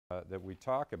that we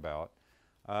talk about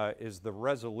is the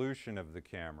resolution of the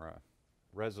camera.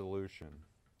 Resolution.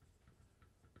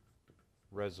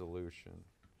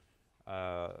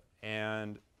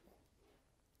 And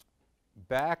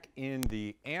back in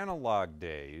the analog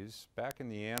days,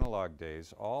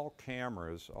 all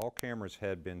cameras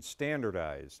had been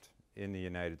standardized in the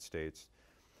United States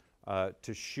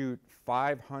to shoot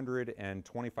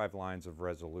 525 lines of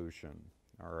resolution.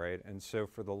 All right, and so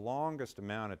for the longest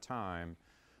amount of time,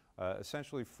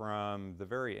 essentially from the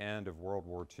very end of World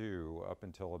War II up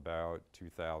until about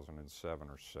 2007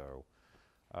 or so,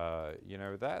 you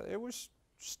know, that it was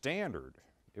standard.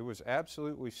 It was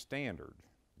absolutely standard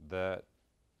that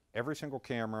every single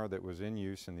camera that was in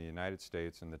use in the United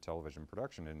States in the television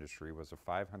production industry was a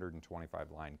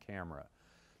 525 line camera.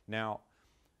 Now,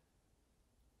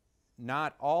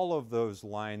 not all of those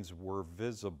lines were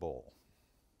visible.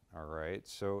 All right,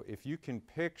 so if you can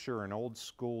picture an old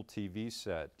school TV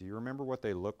set, do you remember what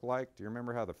they look like? Do you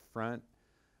remember how the front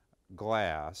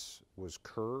glass was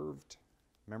curved?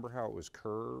 Remember how it was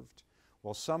curved?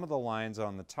 Well, some of the lines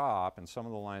on the top and some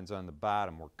of the lines on the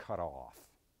bottom were cut off.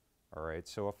 All right,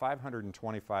 so a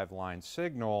 525 line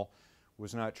signal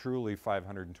was not truly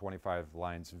 525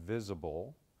 lines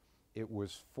visible. It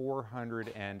was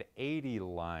 480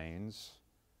 lines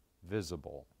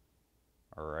visible.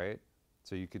 All right?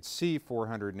 So you could see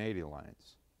 480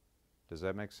 lines. Does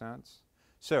that make sense?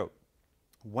 So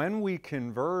when we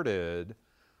converted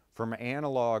from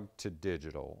analog to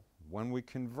digital, one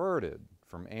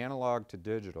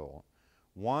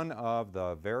of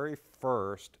the very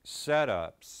first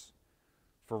setups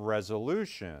for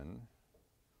resolution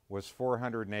was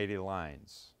 480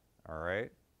 lines. All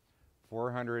right?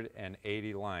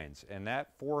 480 lines. And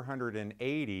that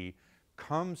 480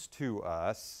 comes to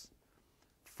us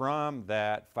from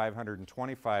that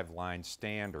 525 line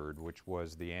standard, which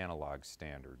was the analog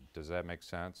standard. Does that make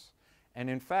sense? And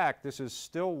in fact, this is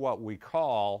still what we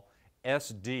call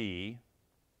SDTV,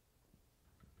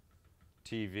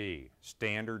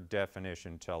 standard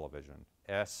definition television.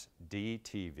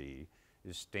 SDTV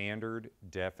is standard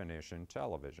definition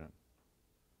television.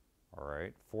 All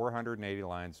right, 480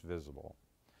 lines visible.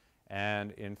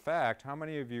 And in fact, how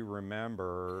many of you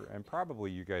remember, and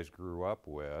probably you guys grew up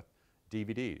with,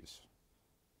 DVDs?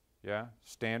 Yeah,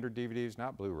 standard DVDs,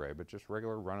 not Blu-ray, but just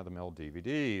regular run-of-the-mill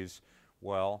DVDs.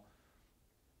 Well,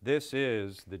 this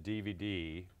is the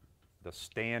DVD, the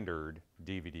standard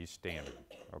DVD standard.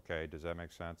 Okay, does that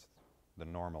make sense? The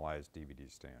normalized DVD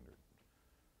standard.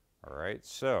 All right,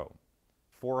 so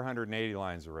 480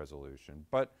 lines of resolution.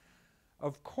 But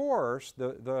of course,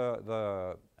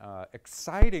 the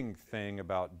exciting thing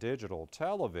about digital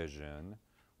television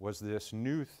was this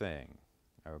new thing.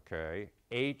 Okay,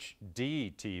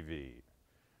 HDTV.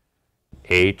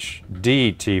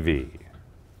 HDTV.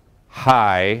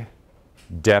 High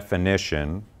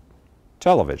definition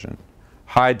television.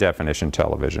 High definition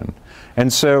television.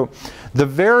 And so the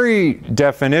very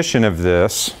definition of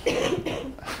this,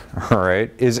 all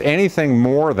right, is anything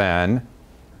more than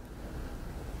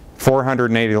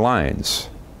 480 lines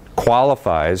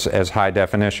qualifies as high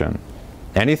definition.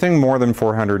 Anything more than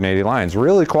 480 lines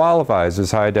really qualifies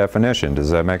as high definition. Does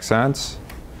that make sense?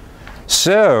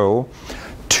 So,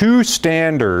 two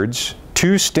standards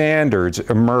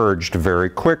emerged very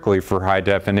quickly for high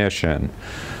definition.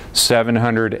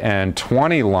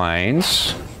 720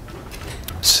 lines,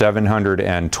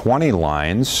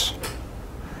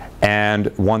 and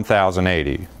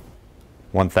 1080.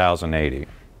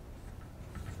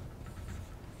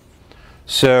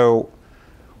 So,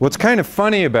 what's kind of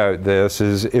funny about this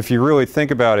is, if you really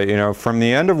think about it, you know, from the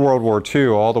end of World War II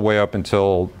all the way up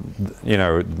until, you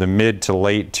know, the mid to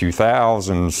late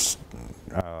 2000s,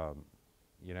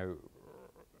 you know,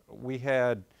 we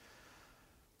had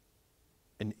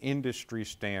an industry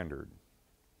standard.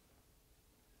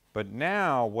 But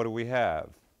now, what do we have?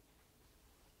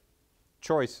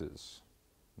 Choices.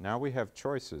 Now we have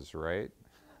choices, right?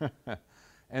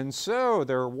 And so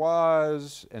there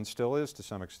was, and still is to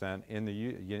some extent, in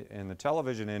the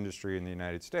television industry in the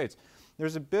United States,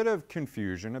 there's a bit of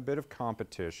confusion, a bit of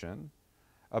competition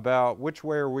about which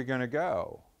way are we going to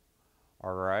go,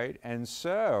 all right? And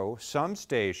so some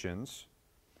stations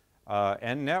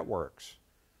and networks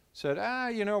said,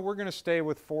 you know, we're going to stay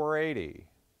with 480.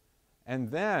 And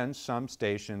then some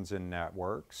stations and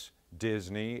networks,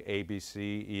 Disney,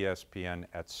 ABC, ESPN,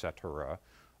 etc.,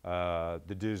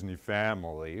 the Disney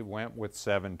family went with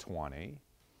 720.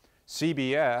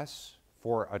 CBS,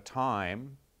 for a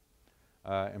time,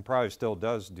 and probably still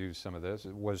does do some of this,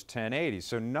 it was 1080.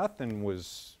 So nothing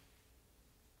was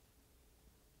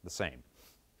the same.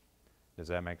 Does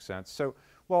that make sense? So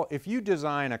Well, if you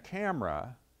design a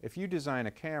camera,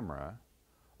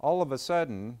 all of a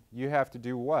sudden you have to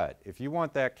do what? If you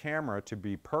want that camera to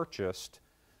be purchased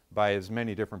by as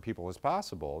many different people as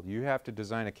possible, you have to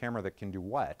design a camera that can do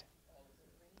what?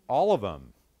 All of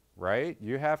them, right?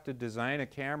 You have to design a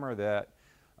camera that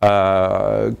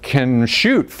can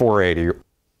shoot 480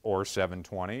 or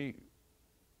 720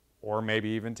 or maybe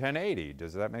even 1080.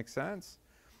 Does that make sense?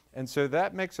 And so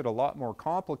that makes it a lot more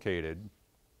complicated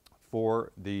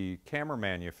for the camera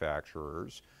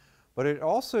manufacturers, but it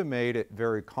also made it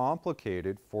very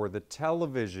complicated for the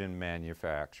television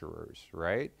manufacturers,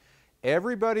 right?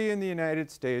 Everybody in the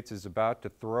United States is about to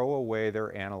throw away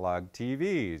their analog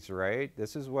TVs, right?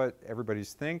 This is what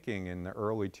everybody's thinking in the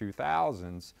early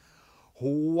 2000s.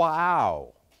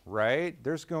 Wow, right?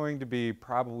 There's going to be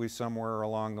probably somewhere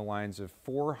along the lines of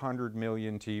 400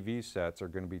 million TV sets are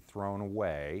going to be thrown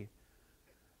away.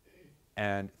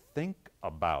 And think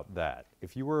about that.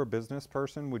 If you were a business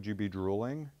person, would you be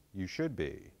drooling? You should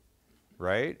be,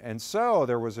 right? And so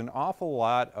there was an awful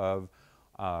lot of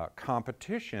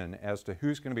competition as to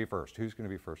who's going to be first, who's going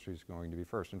to be first, who's going to be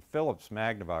first. And Philips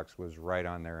Magnavox was right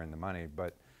on there in the money,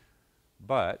 but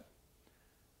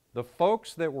the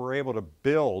folks that were able to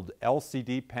build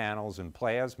LCD panels and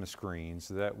plasma screens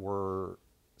that were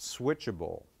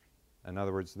switchable, in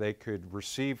other words, they could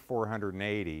receive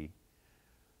 480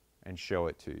 and show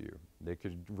it to you. They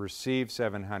could receive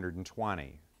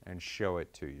 720 and show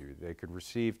it to you. They could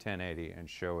receive 1080 and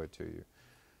show it to you.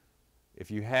 If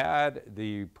you had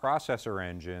the processor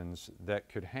engines that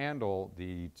could handle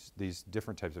these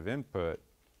different types of input,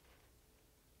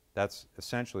 that's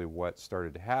essentially what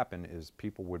started to happen is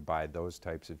people would buy those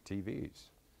types of TVs.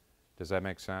 Does that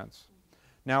make sense?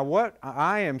 Now what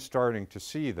I am starting to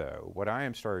see though,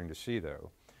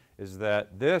 is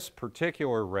that this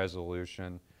particular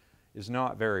resolution is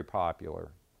not very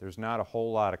popular. There's not a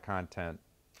whole lot of content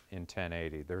in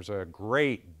 1080. There's a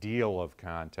great deal of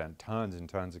content, tons and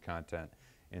tons of content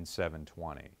in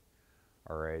 720.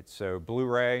 All right, so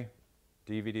Blu-ray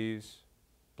DVDs,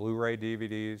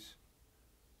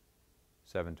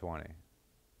 720.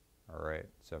 All right,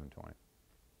 720.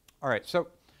 All right, so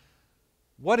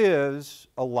what is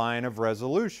a line of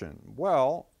resolution?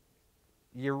 Well,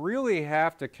 you really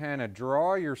have to kind of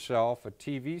draw yourself a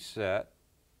TV set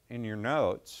in your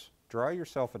notes. Draw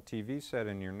yourself a TV set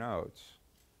in your notes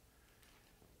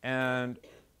and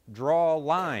draw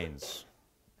lines.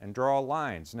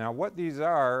 Now what these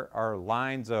are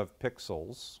lines of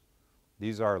pixels.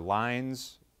 These are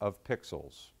lines of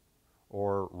pixels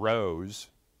or rows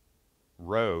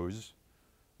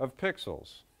of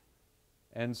pixels.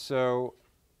 And so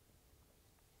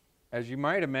as you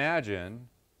might imagine,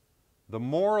 the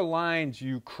more lines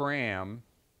you cram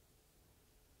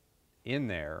in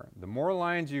there,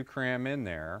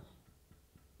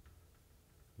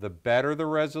 the better the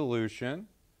resolution,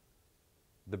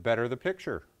 the better the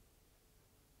picture,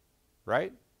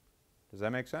 right? Does that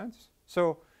make sense?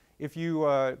 So if you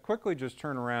quickly just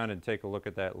turn around and take a look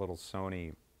at that little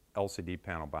Sony LCD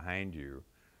panel behind you,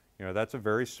 you know, that's a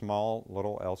very small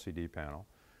little LCD panel.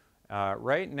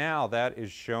 Right now that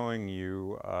is showing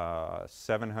you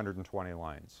 720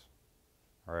 lines.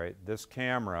 All right, this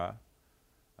camera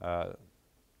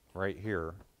right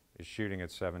here is shooting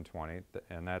at 720,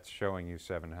 and that's showing you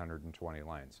 720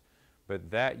 lines.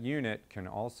 But that unit can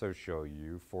also show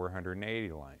you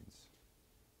 480 lines,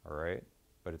 all right?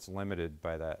 But it's limited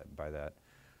by that.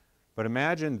 But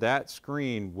imagine that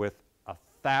screen with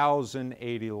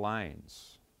 1,080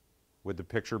 lines. Would the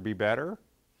picture be better?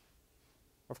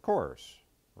 Of course,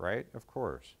 right? Of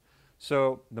course.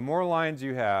 So the more lines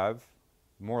you have,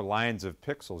 the more lines of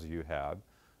pixels you have,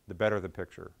 the better the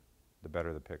picture,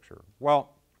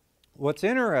 Well, what's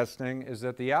interesting is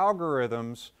that the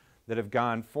algorithms that have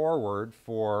gone forward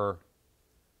for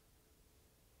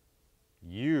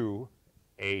UHDTV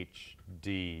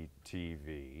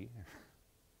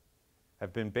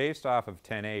have been based off of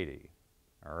 1080.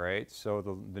 All right, so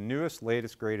the newest,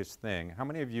 latest, greatest thing. How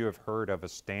many of you have heard of a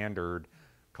standard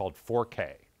called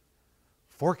 4K?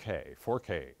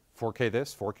 4K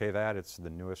this, 4K that. It's the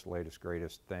newest, latest,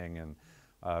 greatest thing, and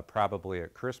probably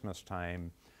at Christmas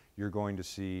time, you're going to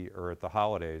see, or at the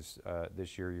holidays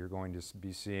this year, you're going to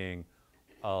be seeing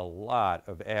a lot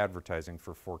of advertising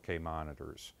for 4K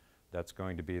monitors. That's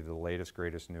going to be the latest,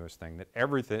 greatest, newest thing that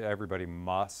everybody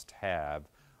must have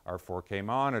are 4K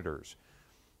monitors.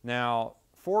 Now,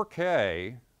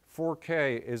 4K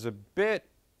is a bit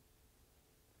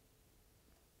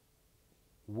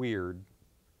weird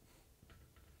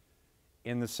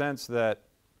in the sense that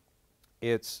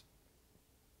it's,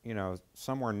 you know,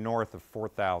 somewhere north of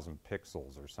 4,000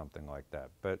 pixels or something like that.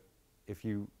 But if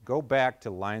you go back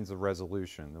to lines of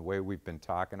resolution, the way we've been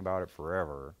talking about it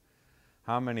forever,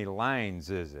 how many lines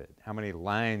is it? How many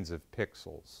lines of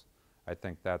pixels? I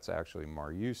think that's actually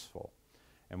more useful.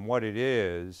 And what it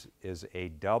is a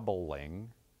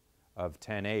doubling of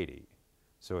 1080.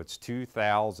 So it's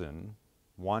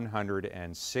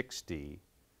 2,160.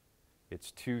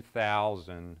 It's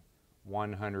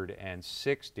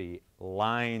 2,160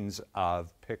 lines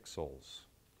of pixels.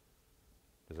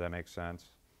 Does that make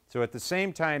sense? So at the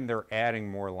same time they're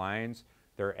adding more lines,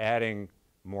 they're adding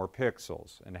more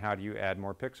pixels. And how do you add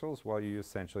more pixels? Well, you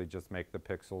essentially just make the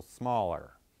pixels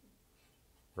smaller,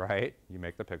 right? You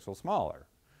make the pixel smaller.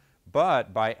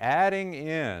 But by adding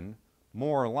in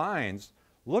more lines,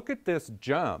 look at this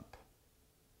jump.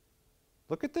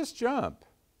 Look at this jump.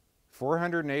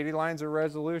 480 lines of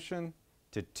resolution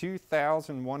to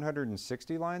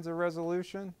 2,160 lines of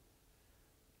resolution.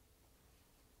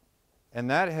 And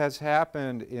that has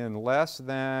happened in less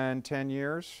than 10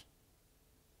 years.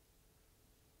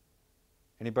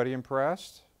 Anybody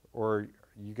impressed? Or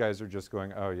you guys are just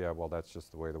going, oh yeah, well that's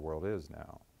just the way the world is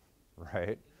now,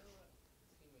 right?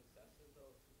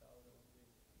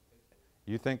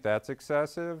 You think that's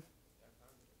excessive?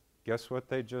 Guess what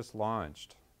they just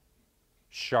launched?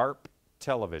 Sharp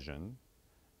Television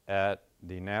at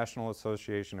the National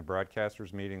Association of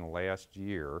Broadcasters meeting last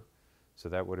year. So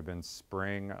that would have been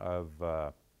spring of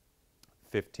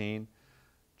 15.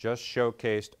 Just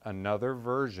showcased another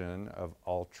version of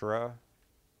ultra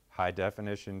high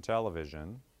definition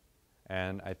television,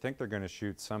 and I think they're going to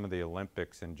shoot some of the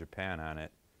Olympics in Japan on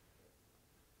it.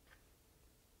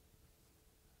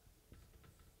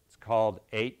 It's called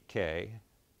 8K.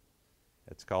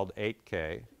 It's called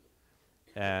 8K.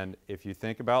 And if you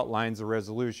think about lines of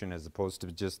resolution as opposed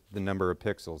to just the number of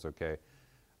pixels, okay,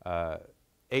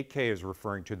 8K is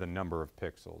referring to the number of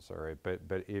pixels, all right? But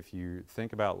if you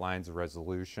think about lines of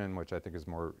resolution, which I think is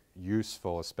more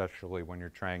useful, especially when you're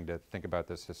trying to think about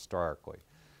this historically,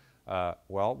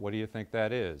 well, what do you think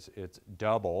that is? It's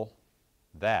double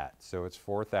that. So it's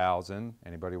 4,000.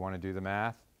 Anybody want to do the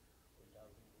math?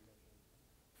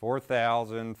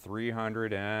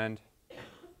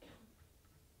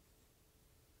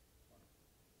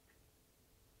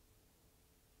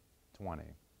 4,320.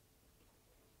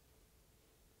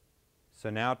 So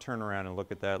now turn around and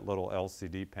look at that little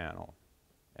LCD panel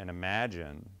and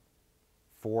imagine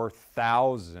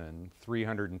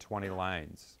 4,320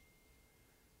 lines,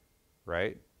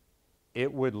 right?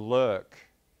 It would look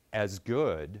as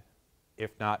good,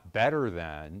 if not better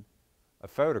than, a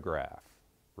photograph,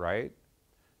 right?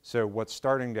 So what's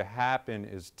starting to happen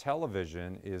is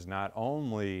television is not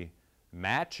only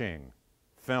matching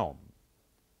film,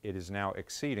 it is now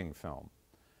exceeding film.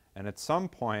 And at some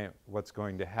point, what's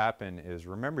going to happen is,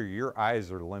 remember, your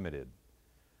eyes are limited,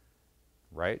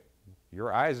 right?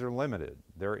 Your eyes are limited.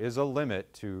 There is a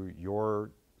limit to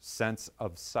your sense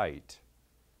of sight.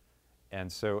 And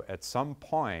so at some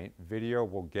point, video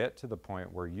will get to the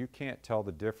point where you can't tell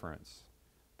the difference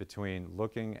between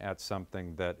looking at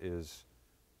something that is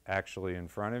actually in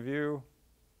front of you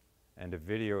and a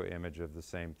video image of the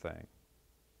same thing.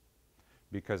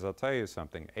 Because I'll tell you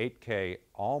something, 8K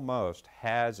almost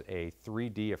has a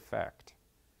 3D effect.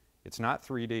 It's not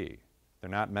 3D. They're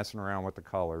not messing around with the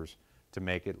colors to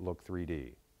make it look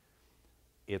 3D.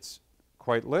 It's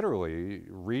quite literally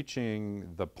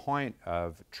reaching the point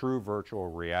of true virtual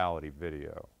reality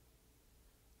video.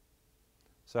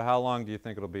 So how long do you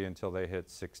think it'll be until they hit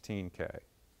 16K?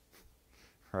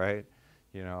 Right?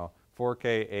 You know,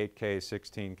 4K, 8K,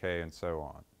 16K, and so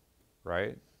on,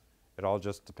 right? It all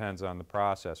just depends on the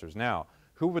processors. Now,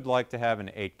 who would like to have an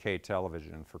 8K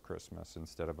television for Christmas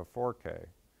instead of a 4K?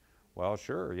 Well,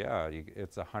 sure, yeah,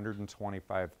 it's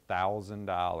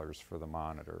 $125,000 for the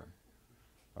monitor,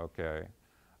 okay?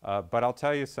 But I'll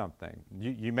tell you something.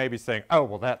 You may be saying, oh,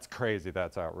 well, that's crazy,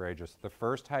 that's outrageous. The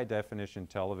first high-definition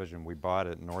television we bought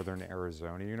at Northern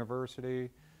Arizona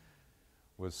University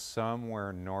was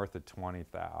somewhere north of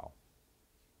 20,000.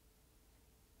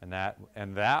 And that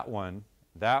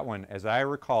one, as I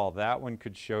recall, that one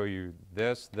could show you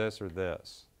this, this, or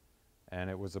this. And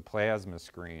it was a plasma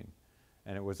screen.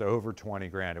 And it was over 20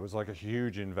 grand. It was like a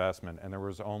huge investment. And there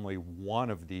was only one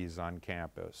of these on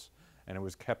campus. And it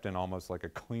was kept in almost like a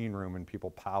clean room, and people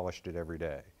polished it every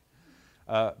day.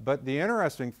 But the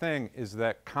interesting thing is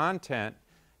that content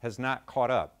has not caught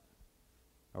up.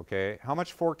 Okay? How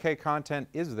much 4K content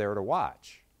is there to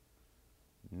watch?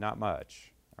 Not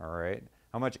much. All right?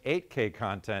 How much 8K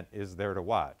content is there to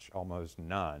watch? Almost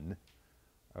none.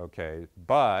 Okay,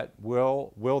 but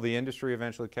will the industry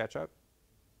eventually catch up?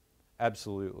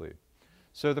 Absolutely.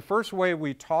 So the first way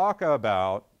we talk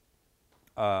about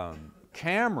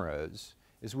cameras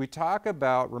is we talk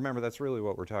about, remember that's really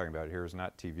what we're talking about here is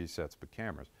not TV sets but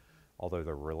cameras, although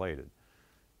they're related,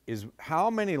 is how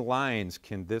many lines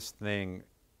can this thing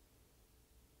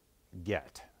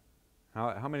get?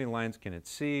 How many lines can it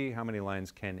see? How many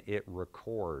lines can it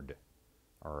record?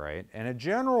 All right, and a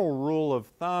general rule of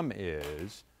thumb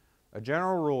is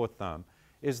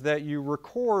that you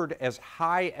record as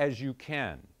high as you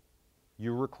can.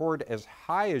 You record as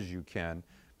high as you can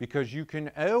because you can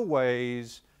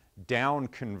always down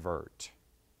convert.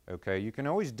 Okay, you can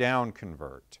always down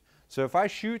convert. So if I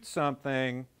shoot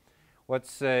something, let's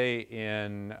say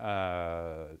in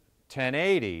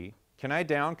 1080, can I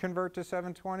down convert to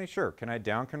 720? Sure. Can I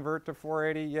down convert to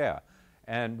 480? Yeah.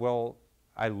 And will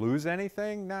I lose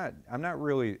anything? Not.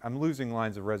 I'm losing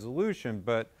lines of resolution,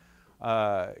 but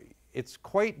it's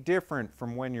quite different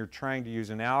from when you're trying to use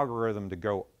an algorithm to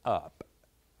go up.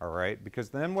 All right?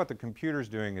 Because then what the computer's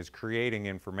doing is creating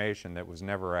information that was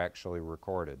never actually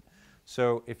recorded.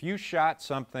 So if you shot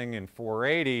something in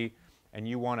 480 and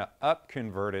you want to up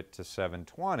convert it to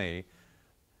 720,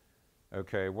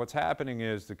 okay, what's happening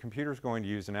is the computer's going to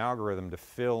use an algorithm to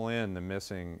fill in the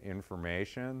missing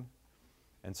information,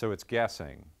 and so it's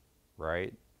guessing,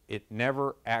 right? It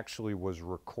never actually was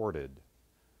recorded.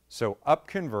 So up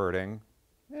converting,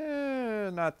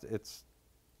 it's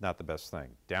not the best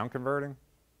thing. Down converting,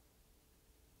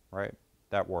 right?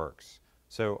 That works.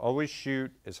 So always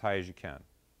shoot as high as you can.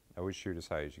 Always shoot as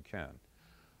high as you can.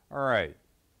 All right.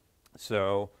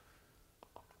 So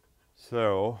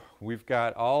we've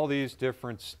got all these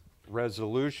different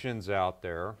resolutions out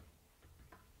there.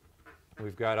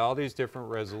 We've got all these different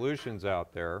resolutions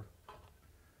out there.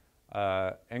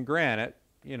 And granted,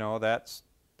 you know, that's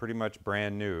pretty much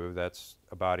brand new. That's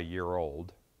about a year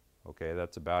old. Okay,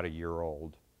 that's about a year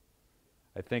old.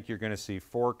 I think you're going to see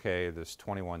 4K, this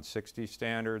 2160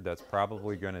 standard, that's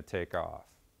probably going to take off.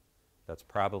 That's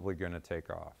probably going to take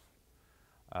off.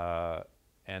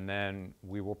 And then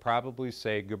we will probably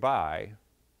say goodbye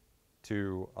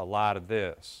to a lot of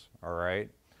this, all right?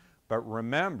 But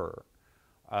remember,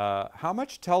 how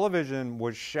much television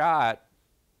was shot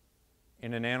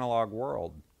in an analog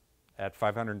world at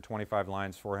 525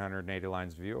 lines, 480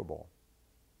 lines viewable?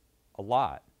 A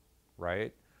lot,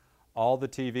 right? All the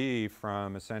TV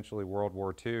from essentially World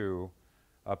War II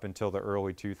up until the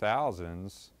early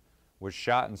 2000s was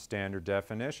shot in standard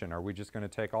definition. Are we just going to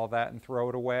take all that and throw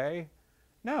it away?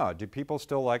 No. Do people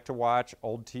still like to watch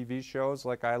old TV shows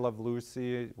like I Love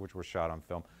Lucy, which was shot on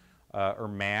film, or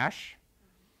MASH,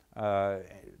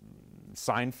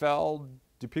 Seinfeld?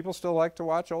 Do people still like to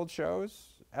watch old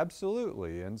shows?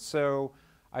 Absolutely. And so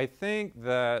I think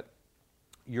that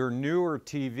your newer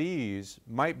TVs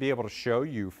might be able to show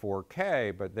you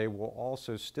 4K, but they will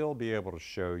also still be able to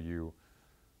show you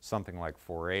something like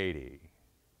 480.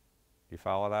 You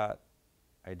follow that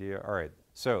idea? All right.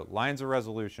 So lines of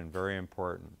resolution, very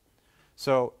important.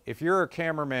 So if you're a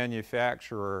camera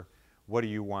manufacturer, what do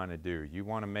you want to do? You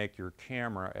want to make your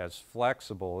camera as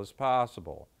flexible as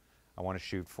possible. I want to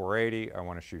shoot 480, I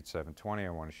want to shoot 720, I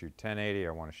want to shoot 1080,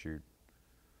 I want to shoot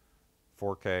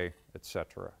 4K,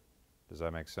 etc. Does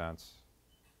that make sense?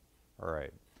 All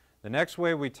right. The next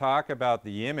way we talk about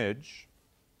the image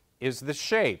is the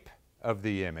shape of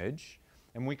the image,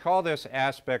 and we call this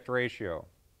aspect ratio.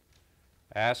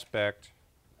 Aspect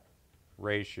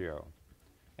ratio.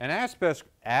 And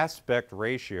aspect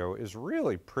ratio is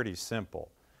really pretty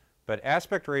simple, but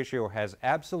aspect ratio has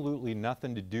absolutely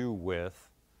nothing to do with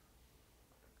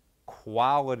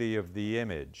quality of the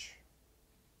image.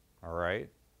 All right?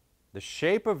 The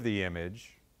shape of the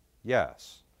image,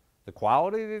 yes. The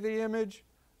quality of the image,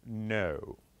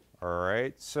 no. All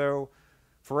right? So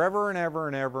forever and ever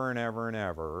and ever and ever and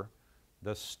ever,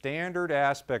 the standard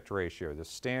aspect ratio, the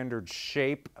standard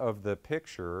shape of the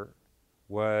picture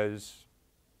was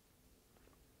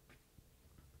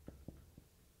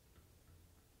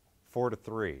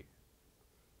 4:3.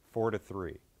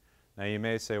 4:3. Now you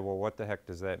may say, well, what the heck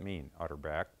does that mean,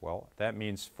 Utterback? Well, that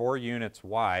means 4 units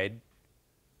wide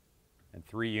and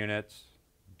 3 units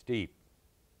deep.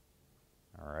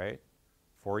 All right?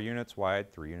 4 units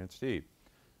wide, 3 units deep.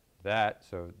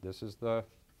 So this is the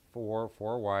 4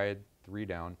 wide, 3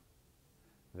 down.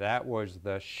 That was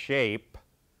the shape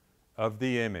of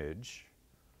the image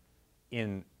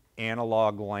in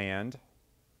analog land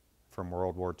from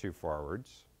World War II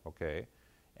forwards, okay?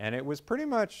 And it was pretty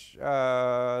much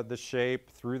the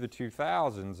shape through the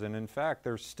 2000s, and in fact,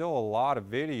 there's still a lot of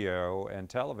video and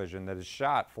television that is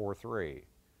shot 4:3,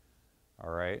 all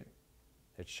right?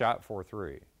 It's shot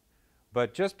 4:3.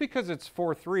 But just because it's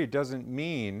 4:3 doesn't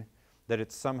mean that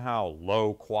it's somehow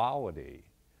low quality.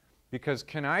 Because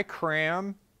can I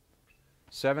cram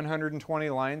 720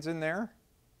 lines in there?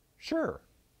 Sure.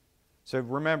 So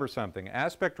remember something,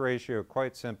 aspect ratio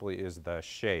quite simply is the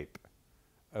shape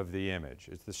of the image.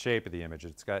 It's the shape of the image.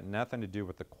 It's got nothing to do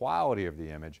with the quality of the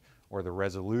image or the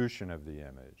resolution of the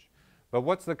image. But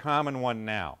what's the common one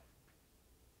now?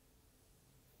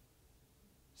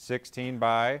 16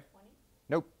 by? 20?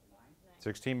 Nope.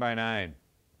 16 by 9.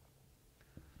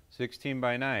 16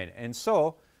 by 9. And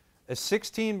so a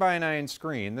 16 by 9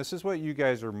 screen, this is what you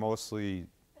guys are mostly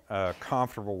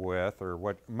comfortable with, or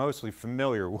what mostly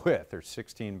familiar with, are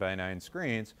 16 by 9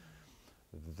 screens.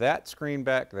 That screen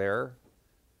back there,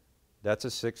 that's a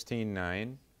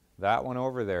 16:9. That one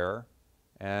over there,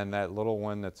 and that little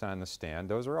one that's on the stand,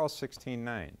 those are all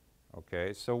 16:9.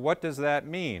 Okay, so what does that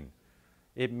mean?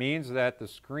 It means that the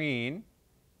screen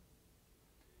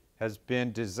has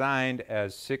been designed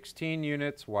as 16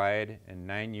 units wide and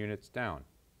 9 units down.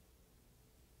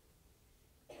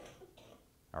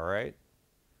 All right?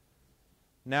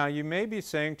 Now you may be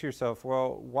saying to yourself,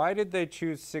 well, why did they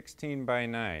choose 16 by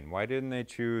 9? Why didn't they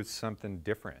choose something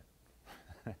different?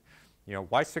 You know,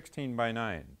 why 16 by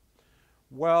 9?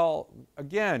 Well,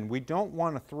 again, we don't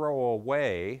want to throw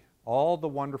away all the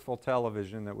wonderful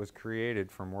television that was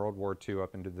created from World War II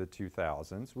up into the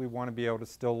 2000s. We want to be able to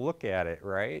still look at it,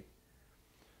 right?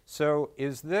 So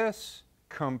is this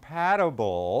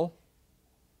compatible?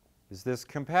 Is this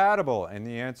compatible? And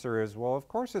the answer is, well, of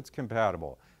course it's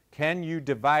compatible. Can you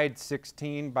divide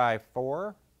 16 by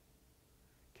 4?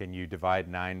 Can you divide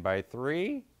 9 by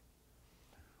 3?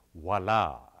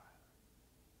 Voila.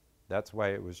 That's why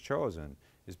it was chosen,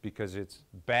 is because it's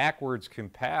backwards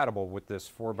compatible with this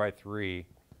 4 by 3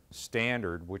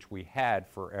 standard, which we had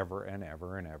forever and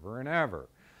ever and ever and ever.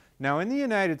 Now in the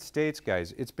United States,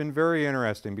 guys, it's been very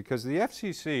interesting because the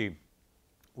FCC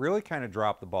really kind of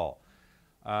dropped the ball.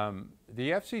 The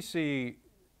FCC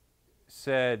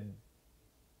said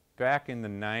back in the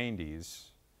 90s,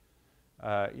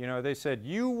 you know, they said,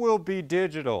 you will be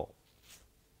digital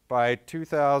by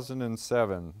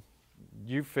 2007.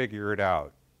 You figure it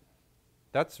out.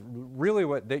 That's really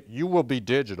what you will be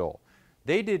digital.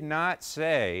 They did not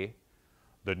say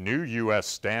the new US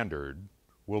standard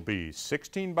will be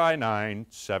 16 by 9,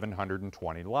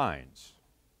 720 lines.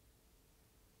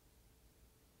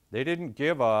 They didn't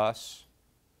give us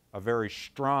a very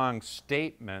strong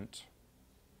statement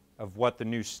of what the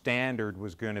new standard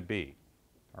was going to be,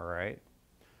 all right?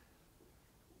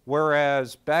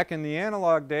 Whereas back in the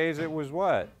analog days, it was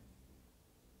what?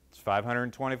 It's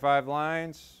 525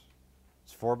 lines,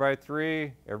 it's 4 by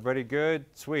 3, everybody good?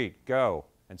 Sweet, go.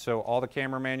 And so all the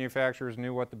camera manufacturers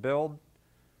knew what to build,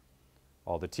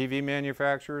 all the TV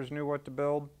manufacturers knew what to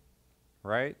build,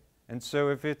 right? And so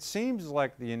if it seems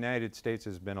like the United States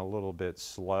has been a little bit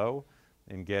slow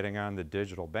in getting on the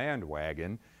digital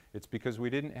bandwagon, it's because we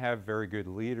didn't have very good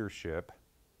leadership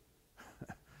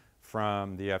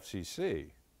from the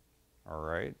FCC, all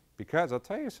right? Because I'll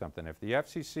tell you something, if the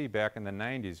FCC back in the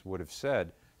 90s would have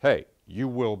said, hey, you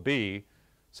will be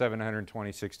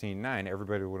 720 16:9,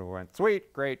 everybody would have went,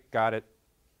 sweet, great, got it.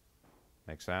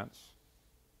 Make sense?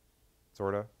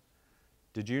 Sort of.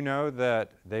 Did you know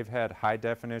that they've had high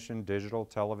definition digital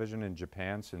television in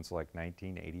Japan since like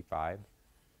 1985?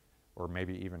 Or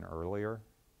maybe even earlier?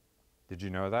 Did you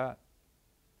know that?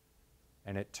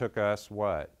 And it took us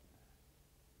what?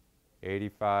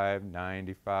 85,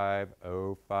 95,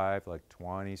 05, like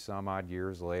 20 some odd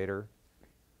years later.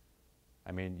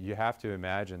 I mean, you have to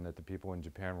imagine that the people in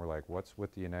Japan were like, what's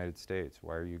with the United States?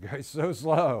 Why are you guys so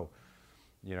slow?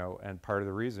 You know, and part of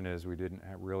the reason is we didn't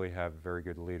really have very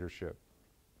good leadership.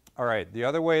 All right, the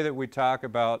other way that we talk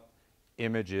about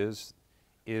images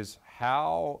is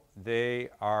how they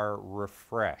are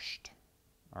refreshed.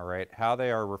 All right, how they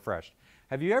are refreshed.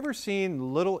 Have you ever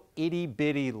seen little itty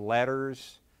bitty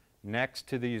letters next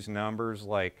to these numbers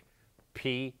like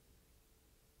P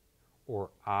or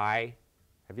I?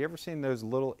 Have you ever seen those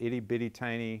little itty bitty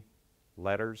tiny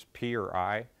letters, P or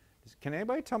I? Can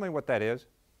anybody tell me what that is?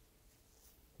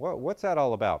 What's that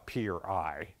all about, P or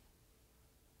I?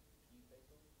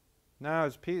 No,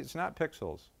 it's P, it's not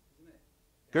pixels.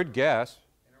 Good guess.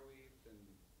 Interweaved and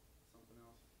something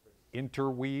else.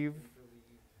 Interweave.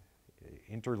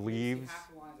 Interleaves.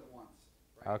 Half the lines at once.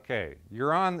 Right? Okay,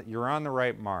 you're on the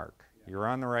right mark. Yeah. You're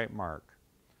on the right mark.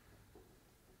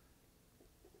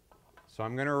 So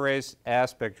I'm going to erase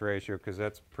aspect ratio because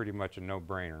that's pretty much a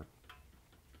no-brainer.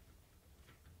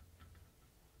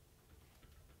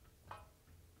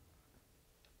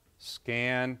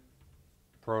 Scan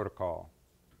protocol.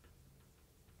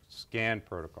 Scan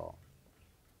protocol.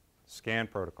 Scan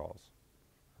protocols.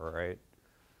 All right.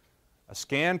 A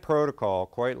scan protocol,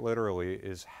 quite literally,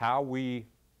 is how we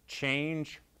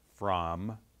change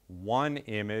from one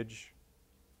image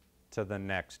to the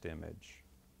next image.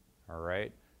 All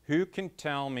right? Who can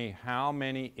tell me how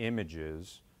many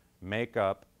images make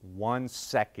up 1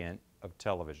 second of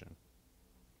television?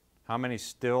 How many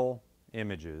still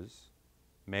images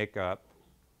make up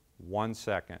 1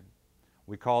 second?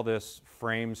 We call this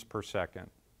frames per second.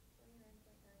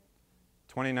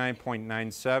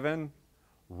 29.97.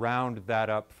 Round that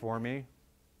up for me.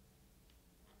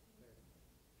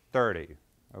 30.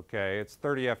 Okay, it's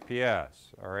 30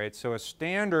 FPS. All right, so a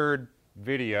standard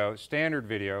video is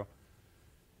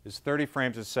 30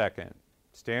 frames a second.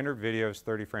 Standard video is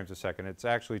 30 frames a second. It's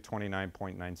actually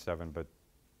 29.97, but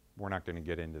we're not going to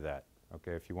get into that.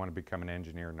 Okay, if you want to become an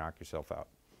engineer, knock yourself out.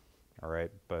 All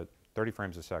right, but 30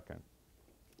 frames a second.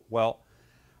 Well,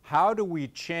 how do we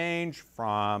change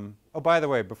from, oh, by the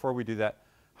way, before we do that,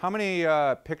 how many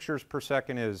pictures per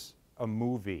second is a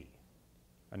movie,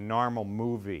 a normal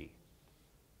movie?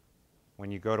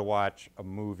 When you go to watch a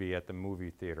movie at the movie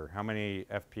theater, how many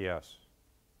FPS?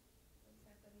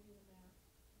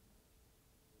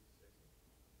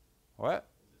 What?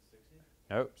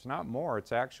 No, it's not more.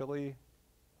 It's actually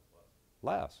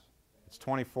less. It's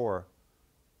 24.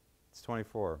 It's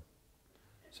 24.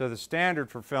 So the standard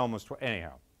for film was,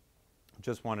 anyhow,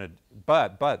 just wanted,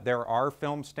 but there are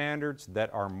film standards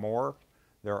that are more.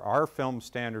 There are film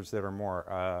standards that are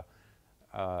more,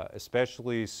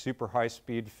 especially super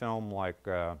high-speed film like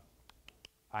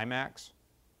IMAX,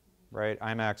 right?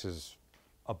 IMAX is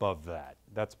above that.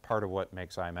 That's part of what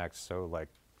makes IMAX so like,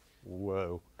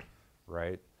 whoa,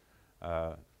 right?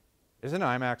 Isn't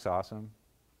IMAX awesome?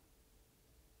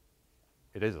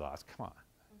 It is awesome. Come on.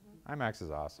 IMAX is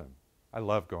awesome. I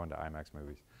love going to IMAX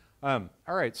movies. All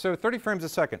right, so 30 frames a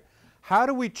second. How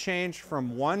do we change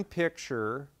from one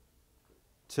picture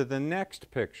to the next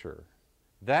picture?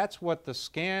 That's what the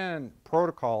scan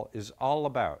protocol is all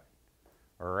about.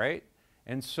 All right?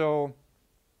 And so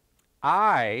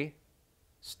I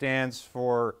stands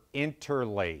for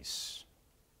interlace.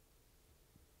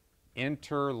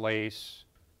 Interlace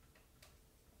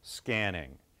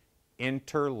scanning.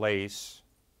 Interlace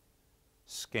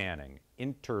scanning.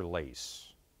 Interlace.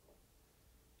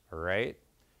 All right?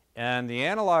 And the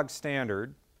analog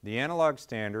standard,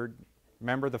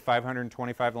 remember the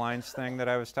 525 lines thing that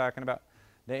I was talking about?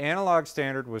 The analog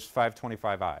standard was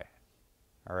 525i.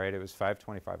 All right, it was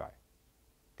 525i.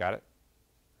 Got it?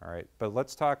 All right, but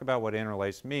let's talk about what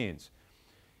interlace means.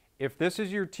 If this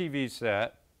is your TV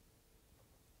set,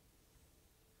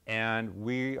 and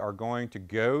we are going to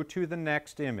go to the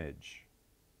next image,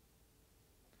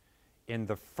 in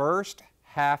the first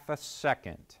half a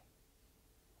second,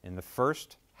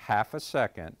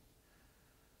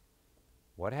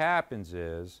 what happens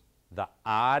is the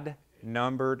odd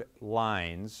numbered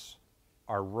lines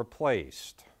are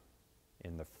replaced.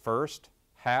 In the first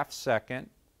half second,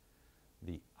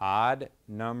 the odd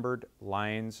numbered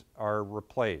lines are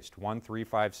replaced. 1, 3,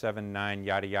 5, 7, 9,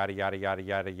 yada, yada, yada, yada,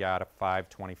 yada, yada, 5,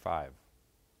 25.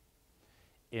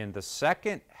 In the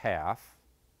second half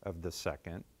of the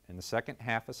second, in the second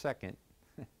half a second,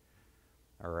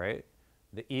 all right,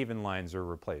 the even lines are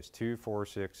replaced. 2, 4,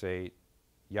 6, 8,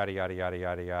 yada, yada, yada,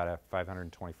 yada, yada,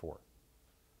 524.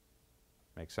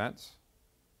 Make sense?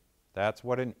 That's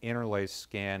what an interlace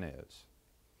scan is.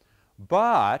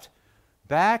 But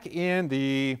back in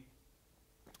the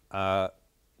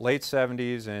late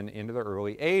 70s and into the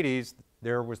early 80s,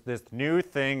 there was this new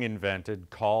thing invented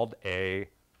called a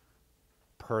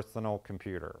personal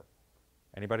computer.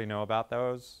 Anybody know about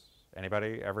those?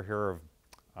 Anybody ever hear of,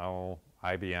 oh,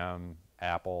 IBM,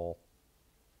 Apple,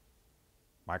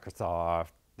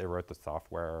 Microsoft? They wrote the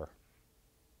software.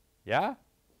 Yeah?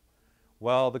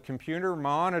 Well, the computer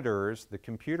monitors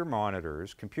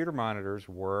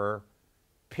were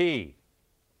P,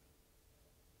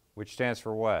 which stands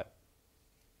for what?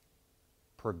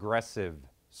 Progressive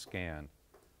scan.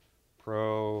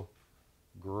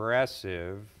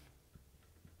 Progressive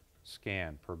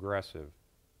scan. Progressive.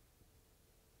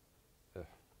 Ugh.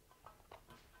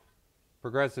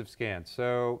 Progressive scan.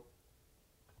 So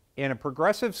in a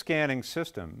progressive scanning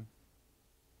system,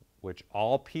 which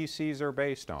all PCs are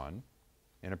based on,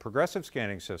 in a progressive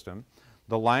scanning system,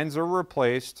 the lines are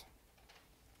replaced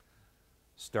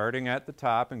starting at the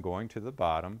top and going to the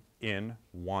bottom in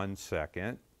 1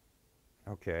 second.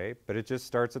 Okay, but it just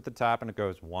starts at the top and it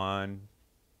goes 1,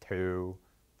 2,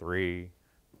 3,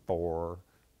 4,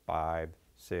 5,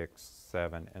 6,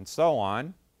 7, and so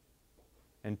on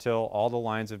until all the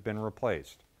lines have been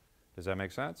replaced. Does that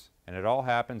make sense? And it all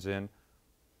happens in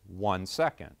 1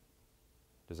 second.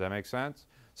 Does that make sense?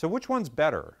 So which one's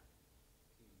better?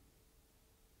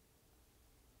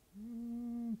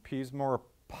 1080p is more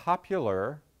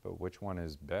popular, but which one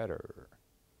is better?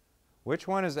 Which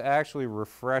one is actually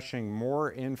refreshing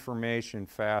more information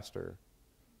faster?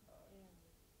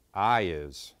 I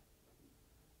is.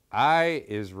 I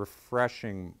is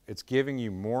refreshing. It's giving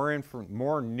you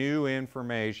more new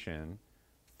information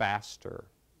faster,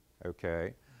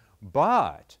 okay?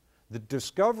 But the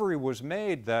discovery was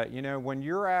made that, you know, when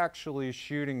you're actually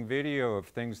shooting video of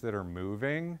things that are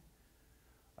moving,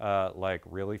 like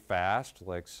really fast,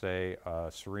 like say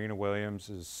Serena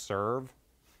Williams' serve,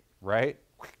 right?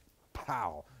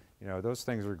 Pow! You know, those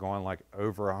things are going like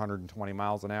over 120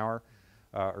 miles an hour.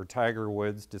 Or Tiger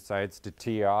Woods decides to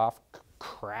tee off,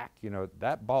 crack, you know,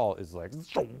 that ball is like,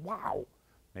 wow!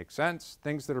 Makes sense?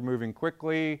 Things that are moving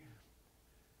quickly.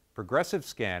 Progressive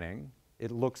scanning,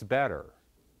 it looks better.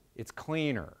 It's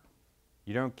cleaner.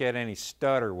 You don't get any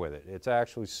stutter with it. It's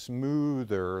actually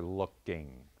smoother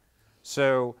looking.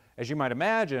 So, as you might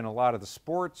imagine, a lot of the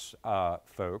sports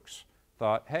folks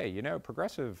thought, hey, you know,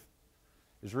 progressive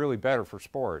is really better for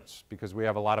sports because we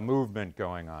have a lot of movement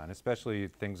going on, especially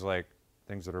things that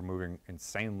are moving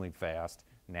insanely fast,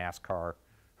 NASCAR,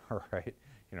 all right?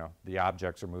 You know, the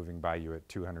objects are moving by you at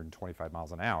 225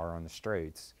 miles an hour on the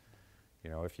straights. You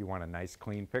know, if you want a nice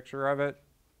clean picture of it,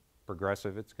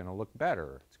 progressive, it's going to look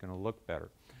better. It's going to look better.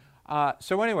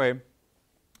 So anyway,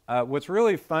 what's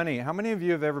really funny, how many of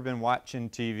you have ever been watching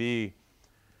TV?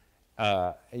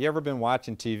 You ever been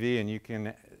watching TV and you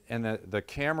can, and the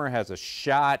camera has a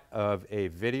shot of a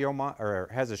video, or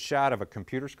has a shot of a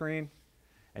computer screen,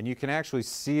 and you can actually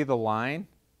see the line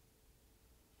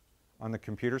on the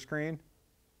computer screen?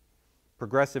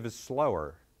 Progressive is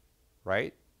slower,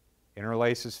 right?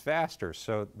 Interlace is faster.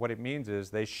 So what it means is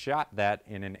they shot that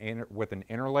with an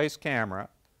interlace camera.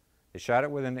 They shot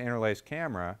it with an interlace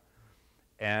camera,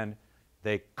 and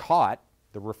they caught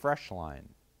the refresh line.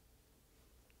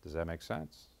 Does that make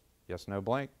sense? Yes, no,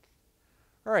 blink.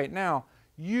 All right, now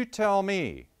you tell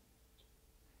me.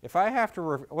 If I have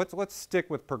to, let's stick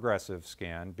with progressive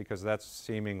scan because that's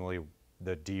seemingly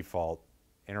the default.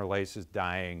 Interlace is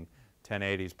dying.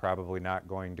 1080 is probably not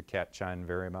going to catch on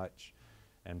very much.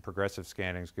 And progressive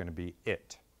scanning is going to be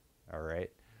it, all right?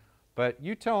 But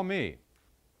you tell me,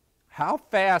 how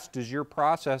fast does your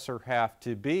processor have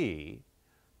to be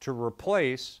to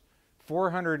replace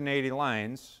 480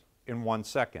 lines in 1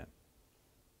 second?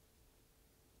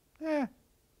 It's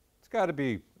got to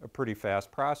be a pretty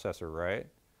fast processor, right?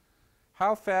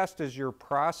 How fast does your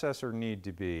processor need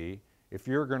to be if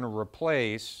you're going to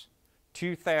replace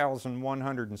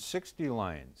 2,160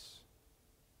 lines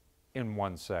in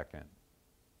 1 second?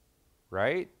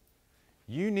 Right?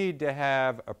 You need to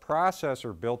have a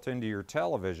processor built into your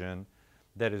television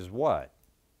that is what?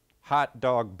 Hot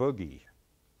dog boogie.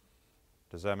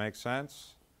 Does that make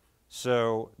sense?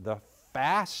 So the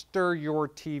faster your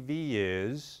TV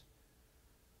is,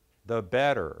 the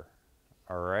better.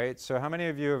 All right? So how many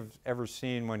of you have ever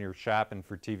seen when you're shopping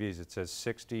for TVs, it says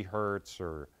 60 hertz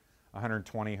or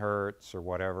 120 hertz or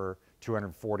whatever,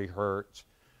 240 hertz?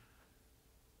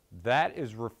 That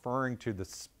is referring to the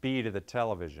speed of the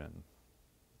television,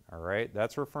 all right?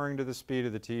 That's referring to the speed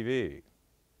of the TV.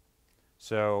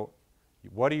 So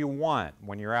what do you want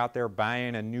when you're out there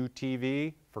buying a new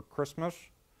TV for Christmas?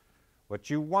 What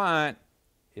you want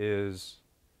is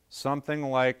something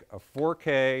like a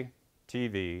 4K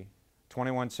TV,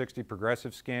 2160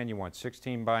 progressive scan, you want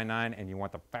 16:9, and you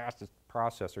want the fastest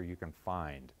processor you can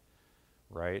find,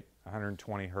 right?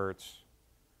 120 hertz,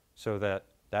 so that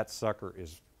that sucker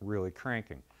is really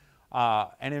cranking.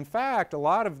 And in fact, a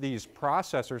lot of these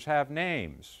processors have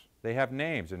names. They have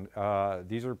names, and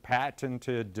these are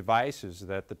patented devices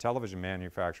that the television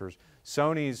manufacturers,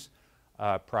 Sony's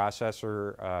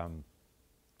processor,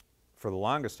 for the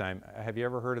longest time, have you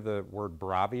ever heard of the word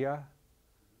Bravia?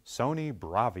 Sony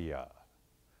Bravia.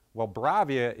 Well,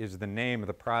 Bravia is the name of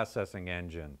the processing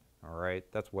engine, all right?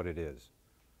 That's what it is.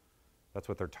 That's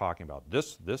what they're talking about.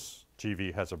 This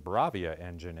TV has a Bravia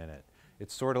engine in it.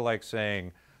 It's sort of like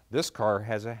saying, this car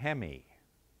has a Hemi,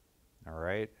 all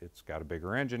right? It's got a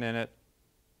bigger engine in it.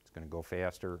 It's going to go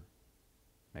faster.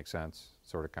 Makes sense,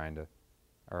 sort of, kind of.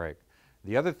 All right.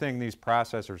 The other thing these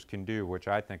processors can do, which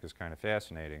I think is kind of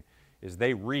fascinating, is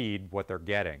they read what they're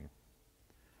getting.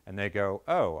 And they go,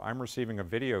 oh, I'm receiving a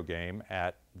video game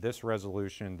at this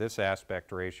resolution, this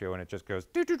aspect ratio, and it just goes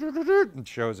and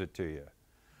shows it to you.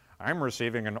 I'm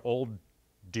receiving an old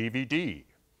DVD,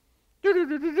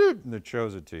 and it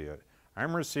shows it to you.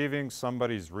 I'm receiving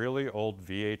somebody's really old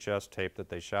VHS tape that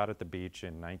they shot at the beach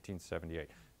in 1978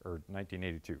 or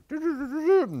 1982,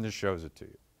 and it shows it to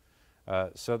you.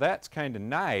 So that's kind of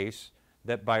nice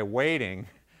that by waiting,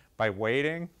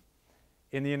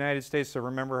 in the United States, so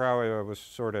remember how I was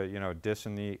sort of,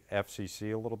 dissing the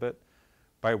FCC a little bit?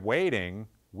 By waiting,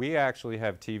 we actually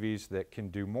have TVs that can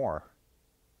do more,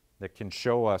 that can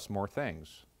show us more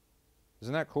things.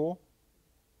 Isn't that cool?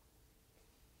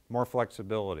 More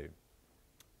flexibility.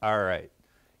 All right.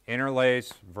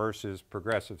 Interlace versus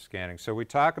progressive scanning. So we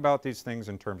talk about these things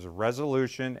in terms of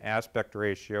resolution, aspect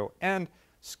ratio, and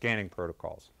scanning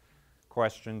protocols.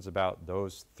 Questions about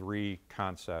those three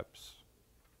concepts?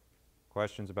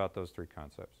 Questions about those three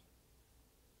concepts?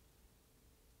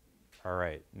 All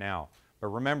right. Now, but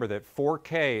remember that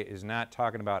 4K is not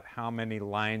talking about how many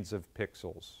lines of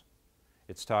pixels.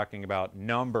 It's talking about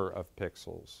number of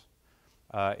pixels.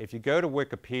 If you go to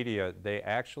Wikipedia, they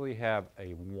actually have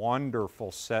a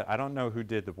wonderful set. I don't know who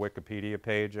did the Wikipedia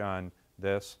page on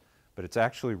this, but it's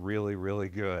actually really, really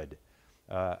good.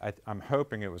 I'm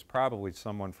hoping it was probably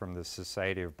someone from the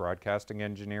Society of Broadcasting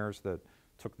Engineers that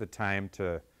took the time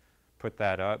to put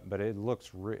that up, but it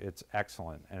looks, it's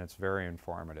excellent and it's very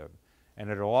informative. And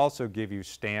it'll also give you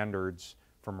standards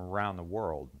from around the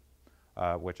world,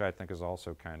 which I think is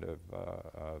also kind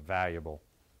of valuable.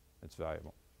 It's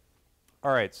valuable.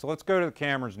 All right, so let's go to the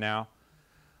cameras now.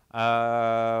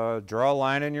 Draw a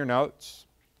line in your notes.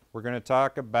 We're going to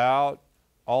talk about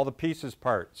all the pieces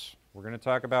parts. We're going to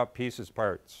talk about pieces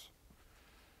parts.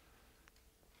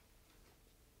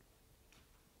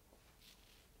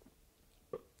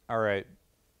 All right.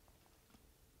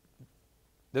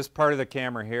 This part of the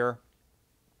camera here,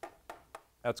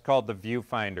 that's called the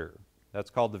viewfinder. That's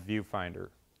called the viewfinder.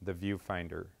 The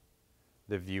viewfinder.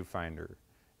 The viewfinder.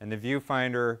 And the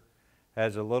viewfinder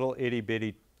has a little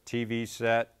itty-bitty TV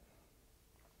set.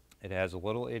 It has a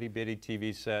little itty-bitty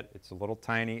TV set. It's a little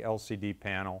tiny LCD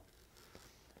panel.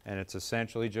 And it's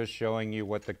essentially just showing you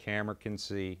what the camera can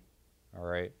see. All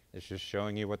right? It's just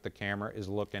showing you what the camera is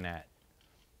looking at.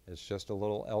 It's just a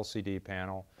little LCD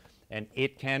panel. And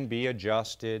it can be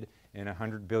adjusted in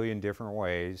 100 billion different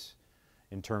ways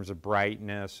in terms of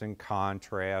brightness and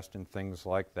contrast and things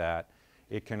like that.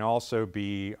 It can also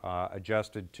be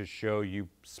adjusted to show you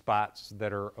spots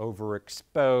that are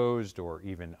overexposed or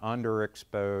even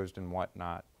underexposed and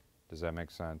whatnot. Does that make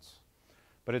sense?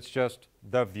 But it's just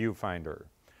the viewfinder.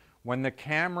 When the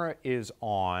camera is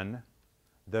on,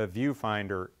 the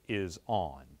viewfinder is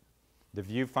on. The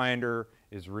viewfinder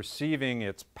is receiving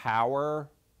its power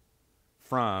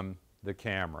from the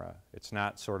camera. It's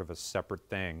not sort of a separate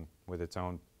thing with its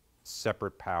own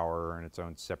separate power and its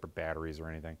own separate batteries or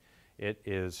anything. It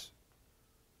is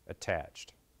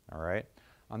attached. All right.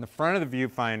 On the front of the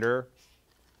viewfinder,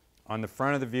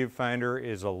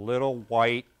 is a little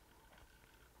white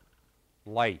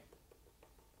light.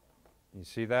 You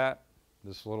see that?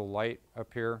 This little light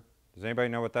up here. Does anybody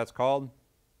know what that's called?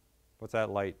 What's that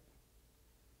light?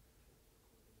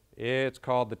 It's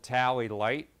called the tally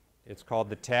light. It's called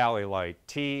the tally light.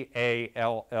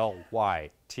 T-A-L-L-Y.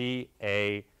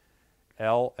 T-A-L-L-Y.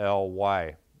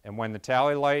 And when the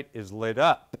tally light is lit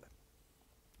up,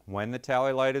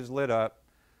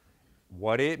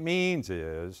 what it means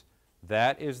is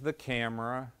that is the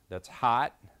camera that's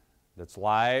hot, that's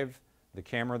live, the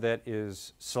camera that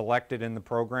is selected in the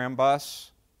program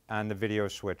bus on the video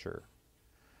switcher.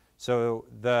 So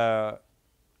the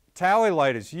tally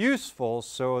light is useful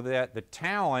so that the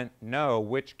talent know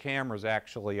which camera is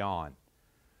actually on.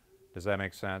 Does that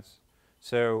make sense?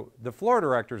 So the floor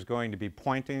director is going to be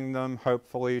pointing them,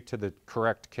 hopefully, to the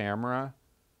correct camera.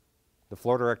 The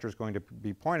floor director is going to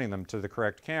be pointing them to the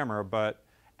correct camera, but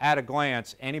at a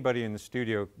glance, anybody in the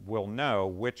studio will know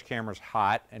which camera's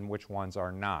hot and which ones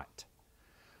are not.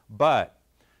 But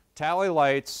tally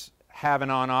lights have an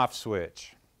on-off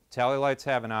switch. Tally lights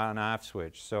have an on-off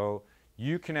switch, so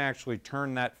you can actually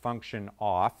turn that function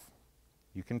off.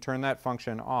 You can turn that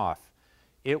function off.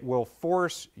 It will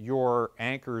force your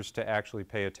anchors to actually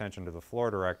pay attention to the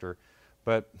floor director,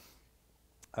 but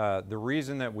the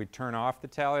reason that we turn off the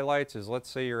tally lights is, let's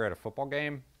say you're at a football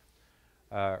game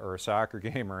or a soccer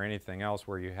game or anything else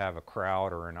where you have a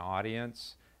crowd or an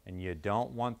audience and you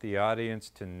don't want the audience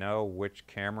to know which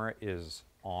camera is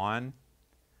on.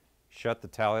 Shut the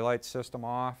tally light system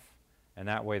off, and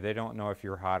that way they don't know if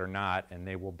you're hot or not, and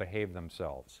they will behave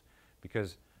themselves.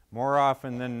 Because more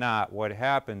often than not, what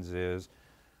happens is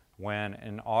when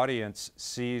an audience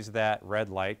sees that red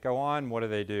light go on, what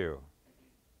do?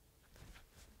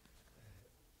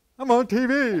 I'm on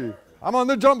TV. I'm on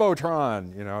the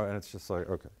Jumbotron, and it's just like,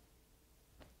 okay.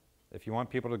 If you want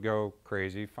people to go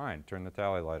crazy, fine, turn the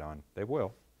tally light on. They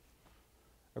will.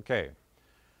 Okay.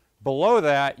 Below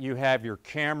that, you have your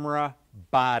camera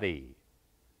body.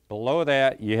 Below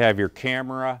that, you have your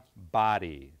camera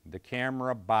body. The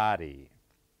camera body.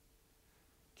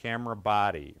 camera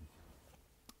body.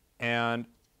 And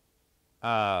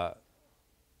the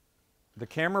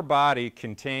camera body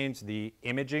contains the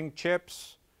imaging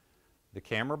chips. The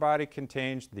camera body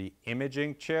contains the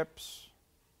imaging chips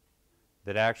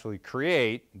that actually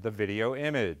create the video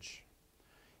image.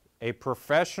 A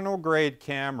professional grade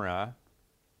camera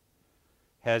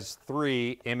has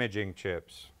 3 imaging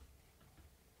chips.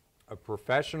 A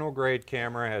professional grade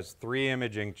camera has 3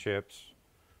 imaging chips.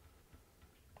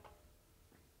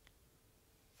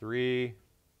 3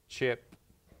 chip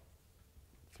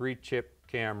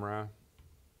camera.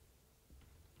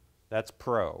 That's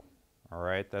pro, all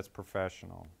right? That's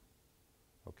professional,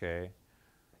 okay?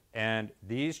 And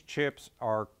these chips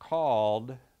are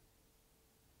called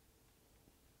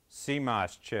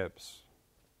CMOS chips.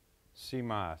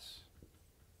 CMOS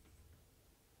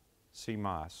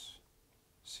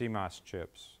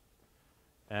chips.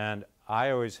 And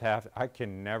I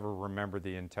can never remember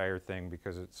the entire thing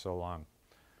because it's so long.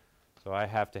 So I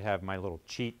have to have my little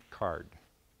cheat card.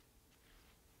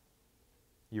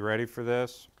 You ready for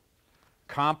this?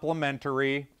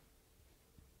 Complementary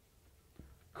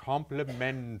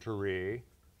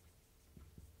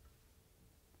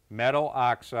metal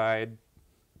oxide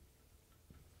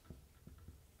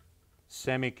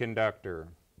semiconductor.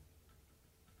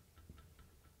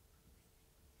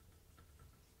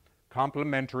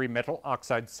 Complementary metal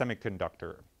oxide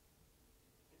semiconductor.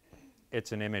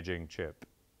 It's an imaging chip.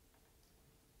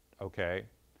 Okay.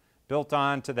 Built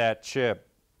onto that chip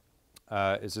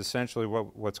is essentially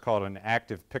what's called an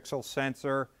active pixel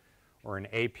sensor, or an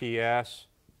APS.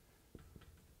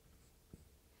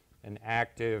 An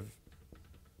active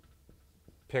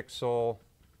pixel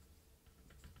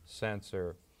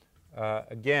sensor.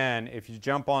 Again, if you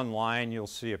jump online, you'll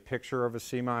see a picture of a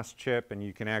CMOS chip, and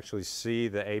you can actually see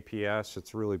the APS.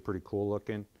 It's really pretty cool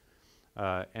looking.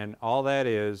 And all that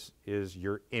is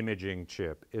your imaging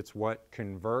chip. It's what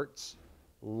converts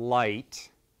light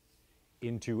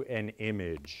into an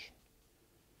image.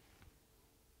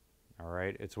 All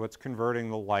right? It's what's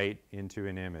converting the light into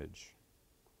an image.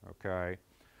 Okay?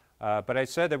 But I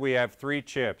said that we have 3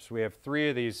 chips. We have 3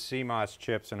 of these CMOS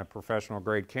chips in a professional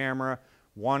grade camera.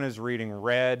 One is reading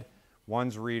red,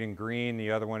 one's reading green,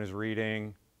 the other one is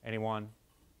reading, anyone?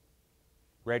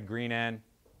 Red, green, and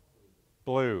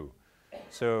blue.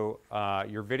 So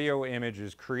your video image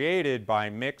is created by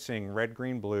mixing red,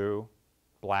 green, blue,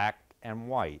 black, and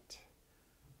white.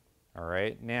 All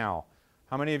right, now,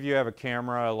 how many of you have a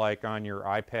camera like on your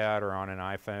iPad or on an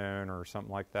iPhone or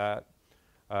something like that?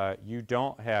 You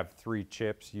don't have 3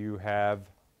 chips, you have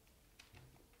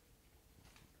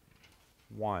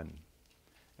 1.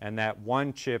 And that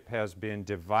 1 chip has been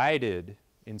divided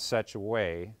in such a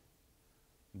way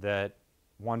that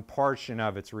one portion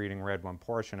of it's reading red, one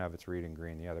portion of it's reading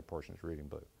green, the other portion is reading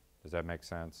blue. Does that make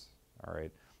sense? All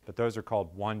right. But those are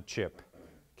called 1-chip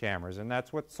cameras, and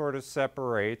that's what sort of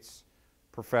separates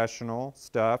professional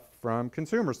stuff from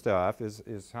consumer stuff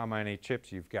is how many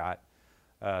chips you've got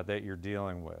that you're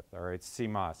dealing with. All right,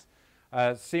 CMOS.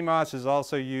 CMOS is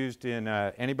also used in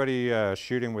anybody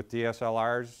shooting with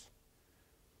DSLRs?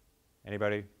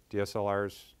 Anybody?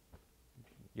 DSLRs?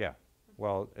 Yeah.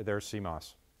 Well, there's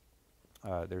CMOS.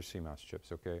 There's CMOS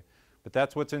chips, okay? But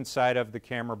that's what's inside of the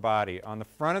camera body. On the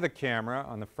front of the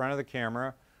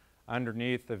camera,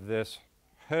 underneath of this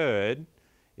hood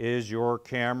is your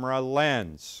camera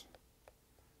lens.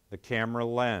 The camera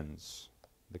lens.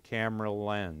 The camera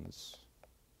lens.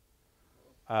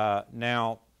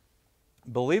 Now,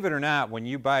 believe it or not, when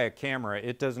you buy a camera,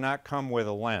 it does not come with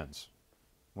a lens.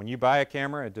 When you buy a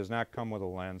camera, it does not come with a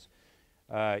lens.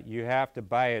 You have to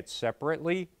buy it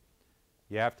separately.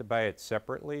 You have to buy it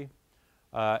separately.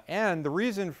 And the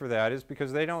reason for that is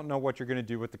because they don't know what you're going to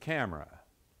do with the camera,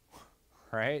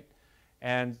 right?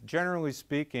 And generally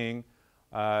speaking,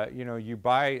 you know, you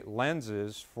buy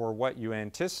lenses for what you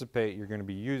anticipate you're going to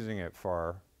be using it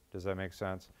for. Does that make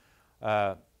sense?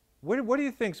 What do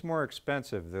you think is more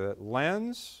expensive, the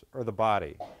lens or the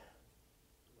body?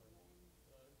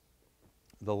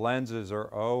 The lenses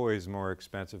are always more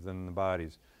expensive than the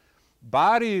bodies.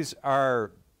 Bodies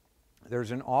are,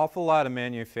 there's an awful lot of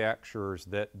manufacturers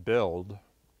that build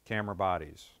camera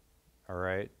bodies, all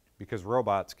right? Because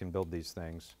robots can build these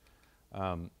things.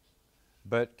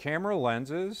 But camera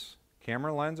lenses,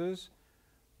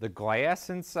 the glass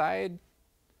inside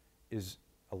is,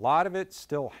 a lot of it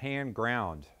still hand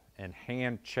ground and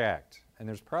hand checked. And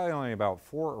there's probably only about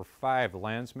 4 or 5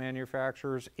 lens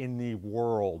manufacturers in the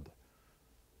world.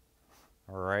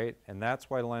 All right, and that's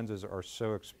why lenses are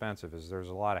so expensive, is there's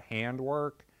a lot of hand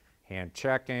work, hand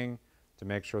checking to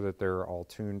make sure that they're all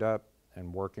tuned up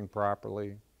and working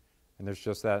properly. and there's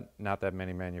just not that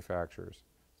many manufacturers.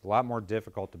 It's a lot more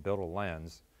difficult to build a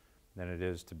lens than it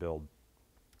is to build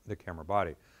the camera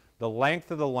body. The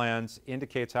length of the lens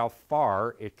indicates how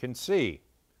far it can see.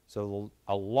 So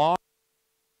a long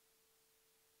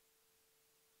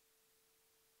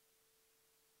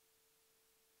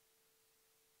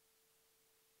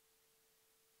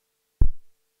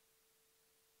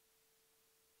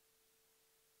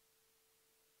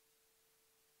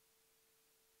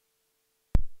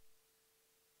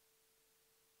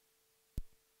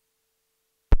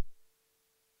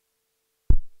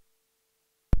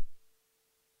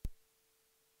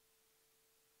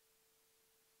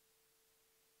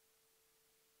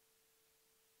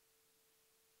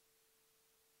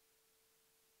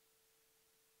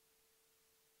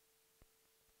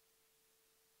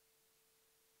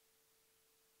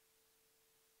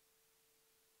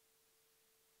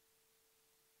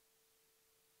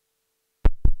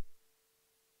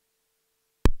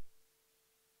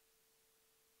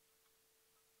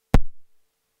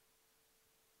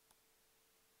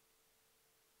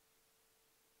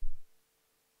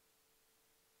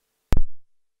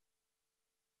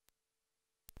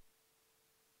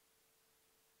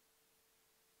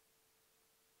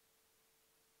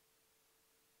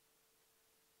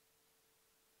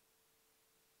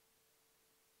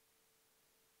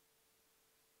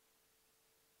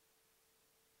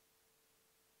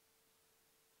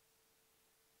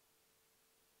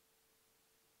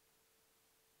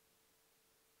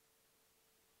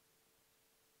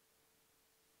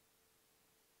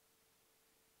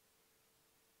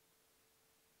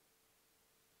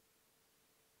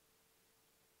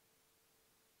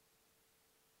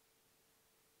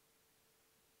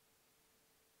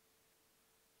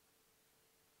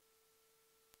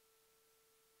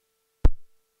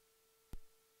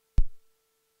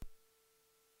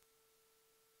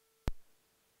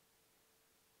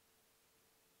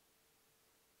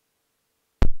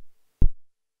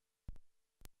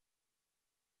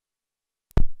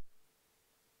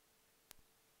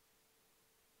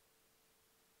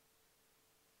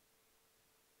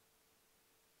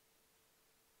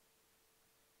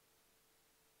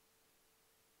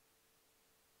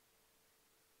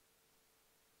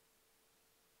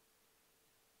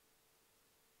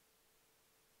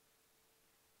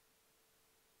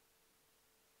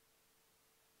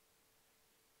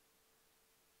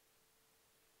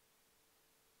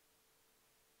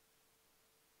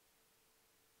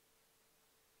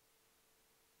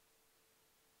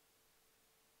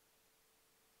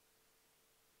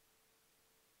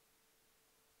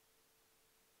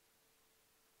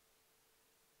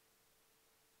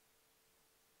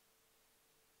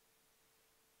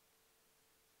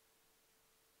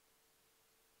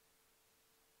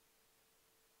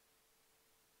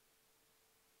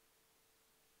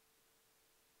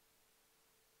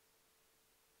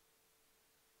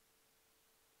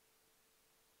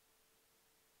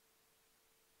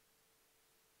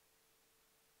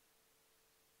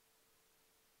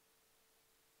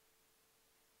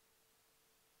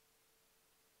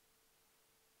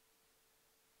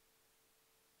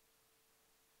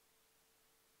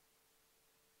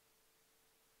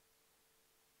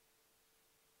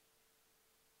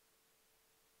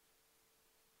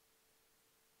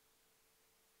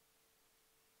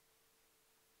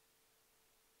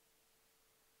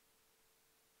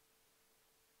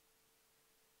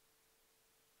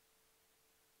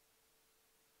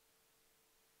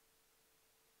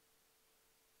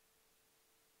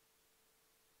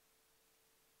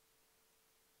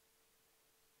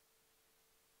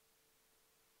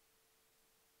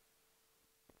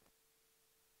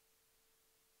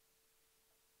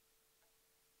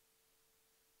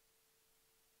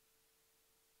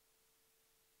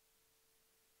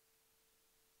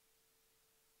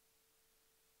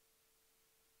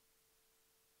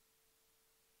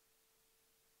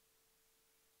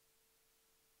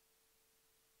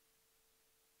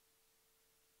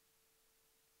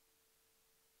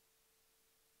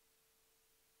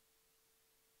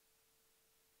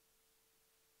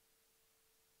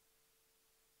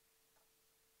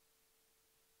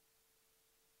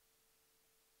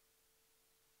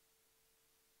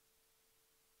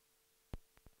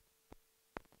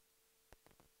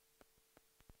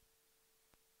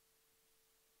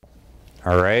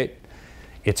all right?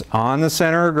 It's on the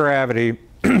center of gravity,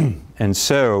 and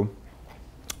so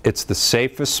it's the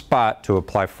safest spot to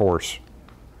apply force,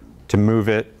 to move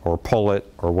it or pull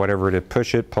it or whatever it is,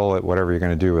 push it, pull it, whatever you're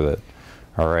going to do with it,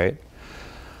 all right?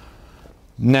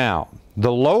 Now,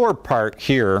 the lower part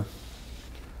here,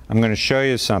 I'm going to show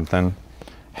you something,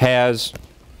 has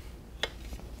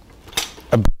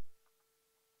a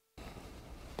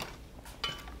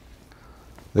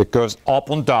that goes up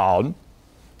and down.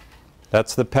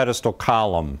 That's the pedestal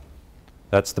column.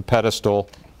 That's the pedestal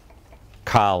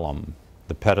column.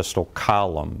 The pedestal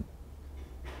column.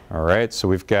 All right, so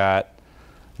we've got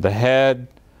the head,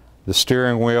 the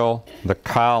steering wheel, the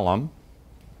column.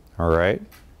 All right.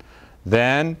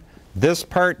 Then this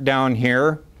part down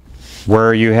here,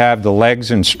 where you have the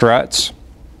legs and struts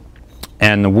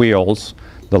and the wheels,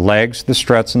 the legs, the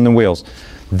struts, and the wheels.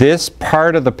 This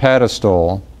part of the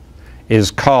pedestal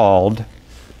is called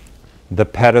the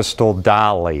pedestal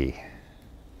dolly.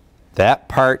 That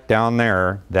part down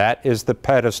there, that is the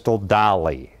pedestal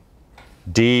dolly.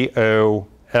 D-O-L-L-Y.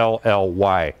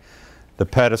 The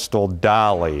pedestal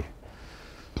dolly.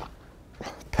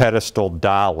 Pedestal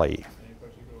dolly. Any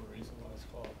particular reason why it's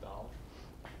called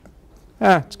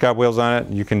dolly? It's got wheels on it.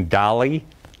 You can dolly.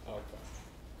 Okay.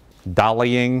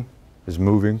 Dollying is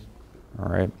moving. All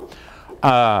right.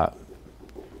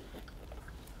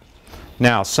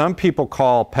 Now, some people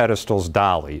call pedestals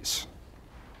dollies.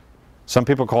 Some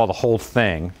people call the whole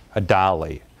thing a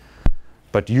dolly.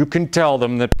 But you can tell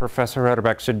them that Professor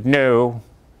Rutterbeck said no,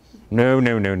 no,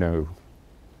 no, no, no.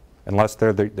 Unless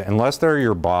they're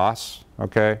your boss,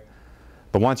 okay?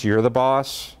 But once you're the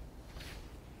boss,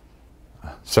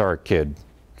 sorry, kid,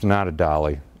 it's not a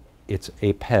dolly. It's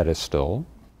a pedestal.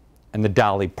 And the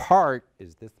dolly part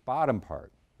is this bottom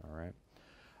part, all right?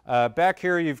 Back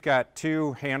here, you've got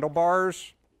two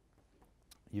handlebars.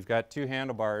 You've got two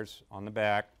handlebars on the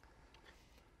back.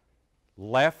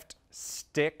 Left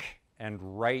stick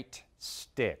and right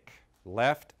stick.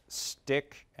 Left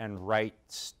stick and right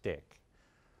stick.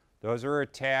 Those are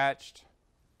attached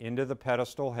into the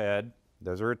pedestal head.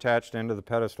 Those are attached into the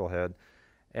pedestal head.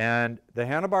 And the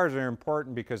handlebars are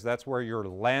important because that's where your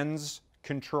lens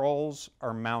controls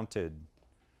are mounted.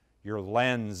 Your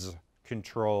lens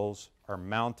controls are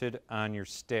mounted on your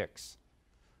sticks.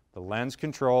 The lens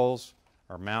controls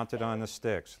are mounted on the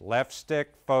sticks. Left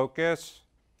stick, focus.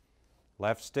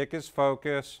 Left stick is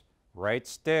focus. Right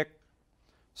stick,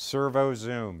 servo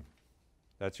zoom.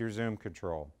 That's your zoom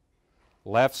control.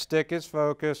 Left stick is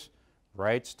focus.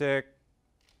 Right stick,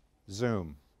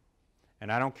 zoom.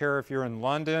 And I don't care if you're in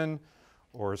London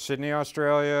or Sydney,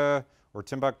 Australia, or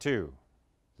Timbuktu.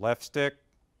 Left stick,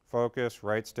 focus.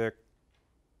 Right stick,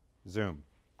 zoom.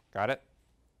 Got it?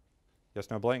 Yes,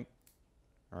 no, blink?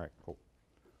 All right, cool.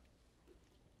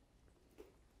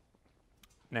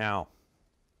 Now,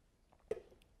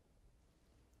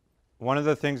 one of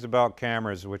the things about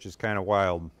cameras, which is kind of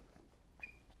wild,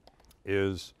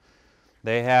 is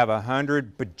they have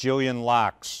 100 bajillion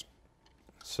locks.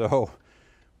 So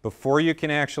before you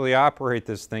can actually operate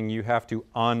this thing, you have to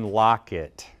unlock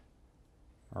it.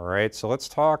 All right, so let's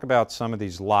talk about some of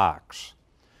these locks.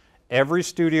 Every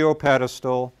studio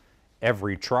pedestal,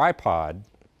 every tripod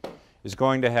is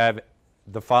going to have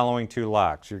the following two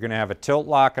locks. You're going to have a tilt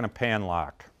lock and a pan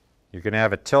lock. You're going to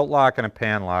have a tilt lock and a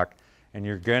pan lock, and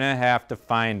you're going to have to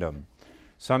find them.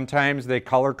 Sometimes they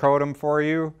color code them for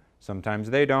you. Sometimes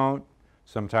they don't.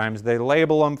 Sometimes they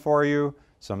label them for you.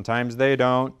 Sometimes they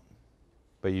don't.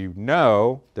 But you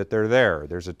know that they're there.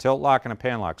 There's a tilt lock and a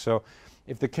pan lock. So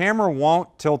if the camera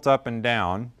won't tilt up and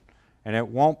down, and it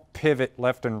won't pivot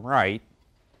left and right,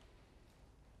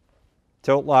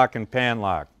 tilt lock and pan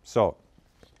lock. So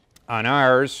on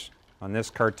ours, on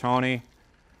this Cartoni,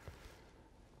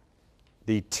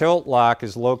 the tilt lock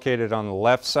is located on the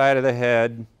left side of the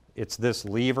head. It's this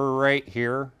lever right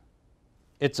here.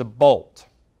 It's a bolt,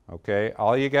 okay?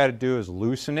 All you got to do is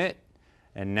loosen it,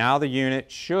 and now the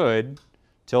unit should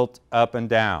tilt up and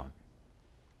down.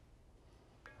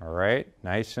 All right,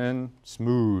 nice and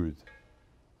smooth.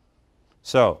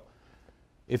 So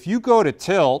if you go to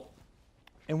tilt,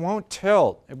 it won't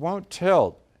tilt. It won't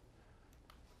tilt.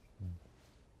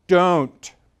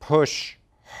 Don't push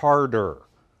harder.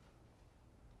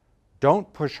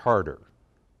 Don't push harder.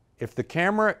 If the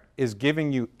camera is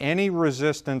giving you any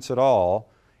resistance at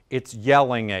all, it's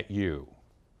yelling at you.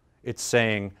 It's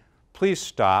saying, please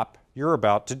stop, you're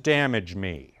about to damage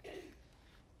me.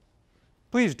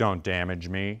 Please don't damage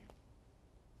me.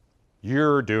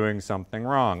 You're doing something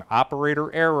wrong.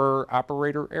 Operator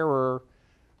error,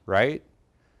 right?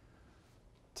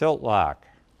 Tilt lock.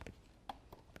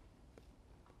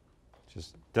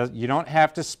 You don't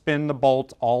have to spin the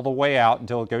bolt all the way out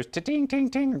until it goes ting, ting,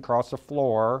 ting across the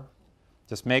floor.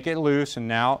 Just make it loose, and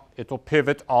now it will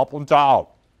pivot up and down.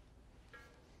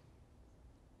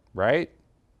 Right?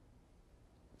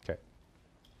 Okay.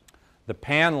 The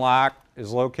pan lock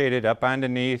is located up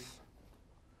underneath.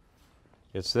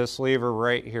 It's this lever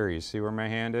right here. You see where my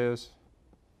hand is?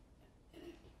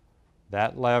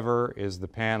 That lever is the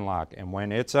pan lock. And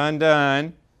when it's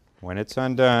undone,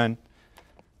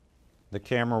 the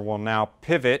camera will now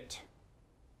pivot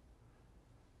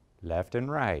left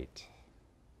and right.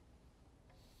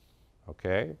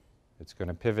 Okay? It's going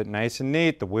to pivot nice and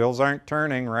neat. The wheels aren't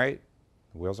turning, right?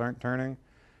 The wheels aren't turning.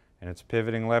 And it's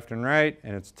pivoting left and right,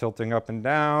 and it's tilting up and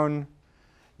down.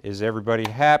 Is everybody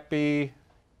happy?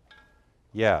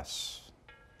 Yes.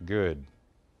 Good.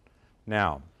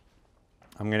 Now,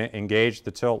 I'm going to engage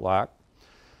the tilt lock.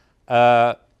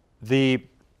 The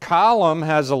column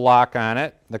has a lock on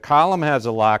it. The column has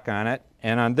a lock on it.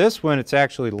 And on this one, it's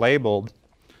actually labeled.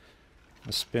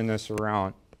 Let's spin this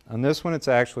around. On this one, it's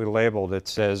actually labeled. It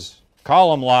says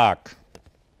column lock.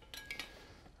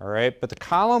 All right, but the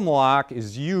column lock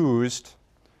is used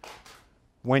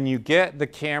when you get the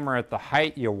camera at the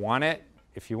height you want it.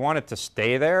 If you want it to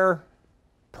stay there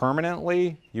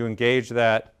permanently, you engage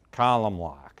that column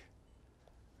lock.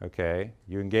 Okay,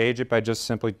 you engage it by just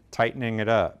simply tightening it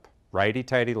up.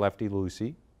 Righty-tighty,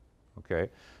 lefty-loosey.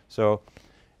 Okay, so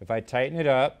if I tighten it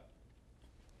up,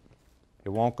 it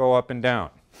won't go up and down.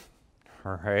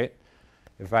 All right,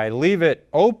 if I leave it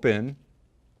open,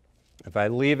 if I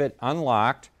leave it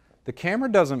unlocked, the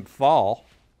camera doesn't fall.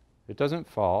 It doesn't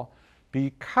fall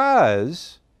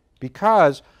because the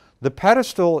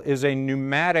pedestal is a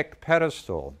pneumatic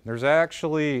pedestal. There's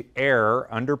actually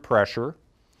air under pressure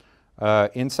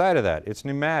inside of that. It's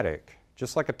pneumatic,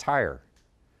 just like a tire.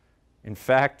 In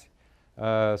fact,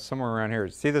 somewhere around here,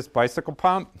 see this bicycle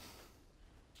pump?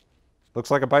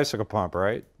 Looks like a bicycle pump,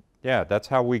 right? Yeah, that's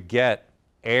how we get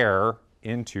air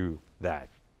into that.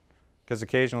 Because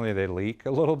occasionally they leak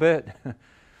a little bit.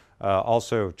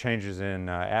 Also changes in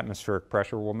atmospheric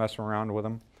pressure, we'll mess around with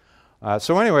them.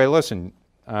 So anyway, listen,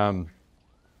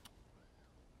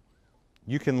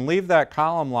 you can leave that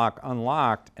column lock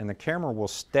unlocked and the camera will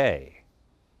stay.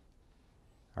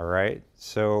 All right,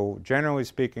 so generally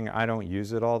speaking, I don't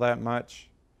use it all that much.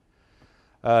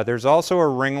 There's also a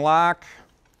ring lock,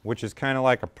 which is kind of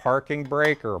like a parking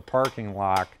brake or a parking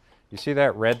lock. You see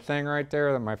that red thing right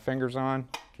there that my finger's on?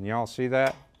 Can you all see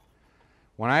that?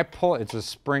 When I pull, it's a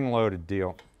spring-loaded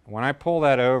deal. When I pull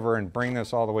that over and bring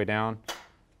this all the way down,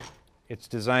 it's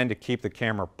designed to keep the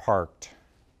camera parked.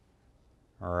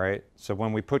 All right, so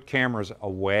when we put cameras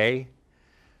away,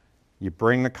 you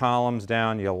bring the columns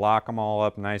down, you lock them all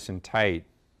up nice and tight.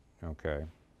 Okay.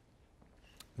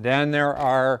 Then there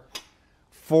are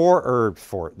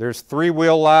there's three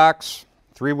wheel locks,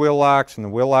 and the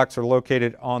wheel locks are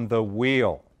located on the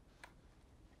wheel.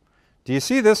 Do you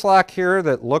see this lock here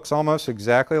that looks almost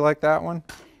exactly like that one?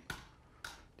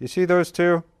 Do you see those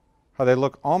two? How they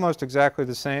look almost exactly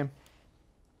the same?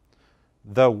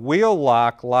 The wheel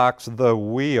lock locks the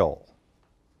wheel.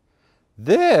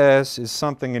 This is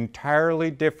something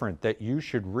entirely different that you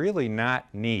should really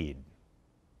not need.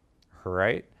 All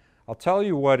right? I'll tell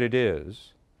you what it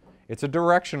is. It's a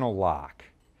directional lock.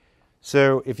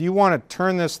 So if you want to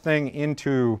turn this thing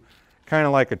into kind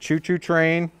of like a choo-choo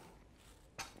train,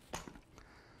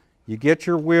 you get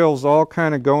your wheels all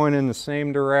kind of going in the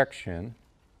same direction,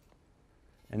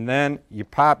 and then you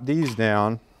pop these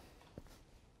down,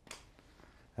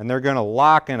 and they're going to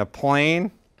lock in a plane.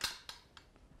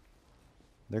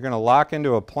 They're going to lock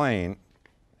into a plane,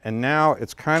 and now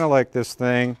it's kind of like this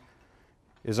thing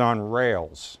is on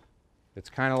rails. It's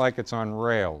kind of like it's on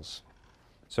rails.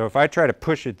 So if I try to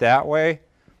push it that way,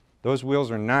 those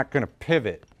wheels are not going to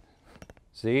pivot.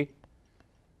 See?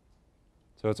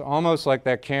 So it's almost like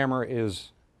that camera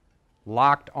is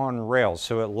locked on rails.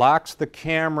 So it locks the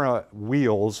camera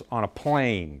wheels on a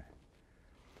plane.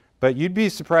 But you'd be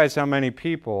surprised how many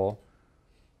people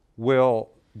will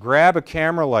grab a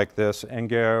camera like this and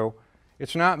go,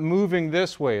 it's not moving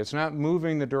this way, it's not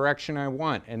moving the direction I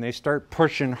want, and they start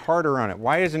pushing harder on it.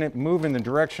 Why isn't it moving the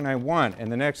direction I want?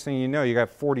 And the next thing you know, you got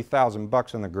 40,000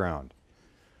 bucks on the ground.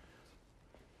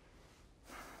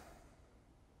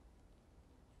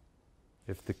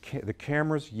 If the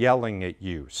camera's yelling at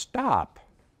you, stop,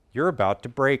 you're about to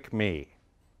break me.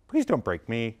 Please don't break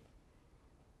me.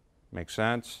 Make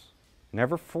sense?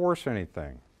 Never force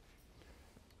anything.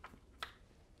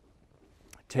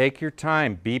 Take your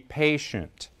time, be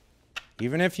patient.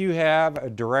 Even if you have a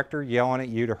director yelling at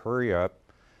you to hurry up,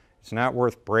 it's not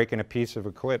worth breaking a piece of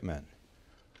equipment.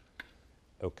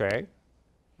 Okay?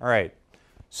 All right,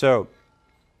 so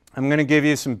I'm going to give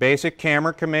you some basic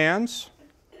camera commands.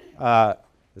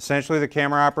 Essentially, the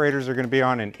camera operators are going to be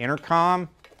on an intercom,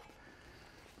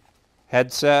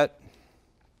 headset,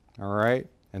 all right?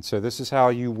 And so this is how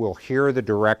you will hear the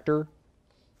director.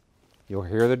 You'll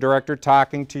hear the director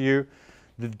talking to you.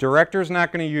 The director is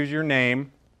not going to use your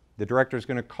name. The director is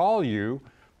going to call you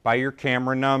by your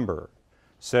camera number.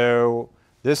 So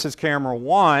this is camera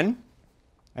 1.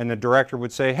 and the director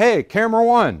would say, hey, camera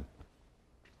one.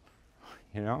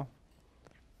 You know?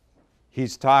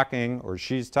 He's talking or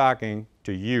she's talking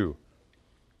to you.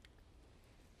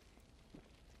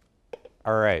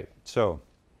 All right, so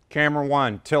camera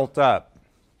one, tilt up.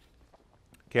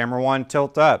 Camera one,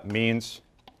 tilt up means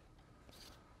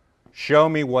show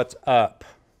me what's up.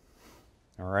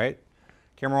 All right?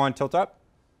 Camera one, tilt up.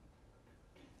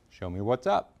 Show me what's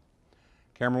up.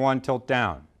 Camera one, tilt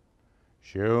down.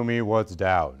 Show me what's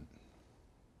down.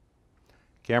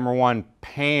 Camera one,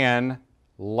 pan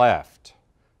left.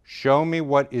 Show me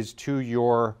what is to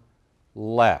your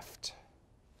left.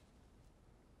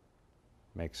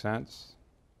 Make sense?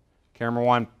 Camera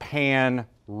one, pan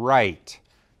right.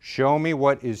 Show me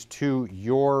what is to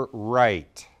your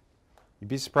right. You'd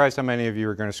be surprised how many of you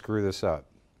are going to screw this up.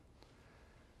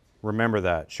 Remember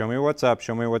that. Show me what's up,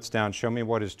 show me what's down, show me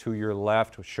what is to your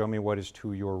left, show me what is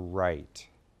to your right.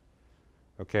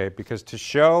 Okay, because to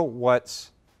show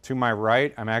what's to my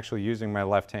right, I'm actually using my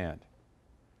left hand.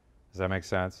 Does that make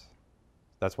sense?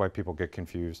 That's why people get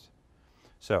confused.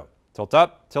 So, tilt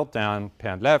up, tilt down,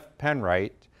 pan left, pan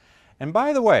right. And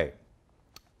by the way,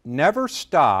 never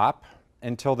stop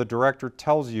until the director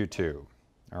tells you to.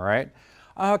 All right?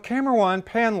 Camera one,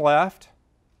 pan left.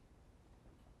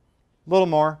 A little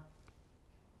more.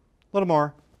 A little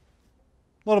more.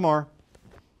 A little more.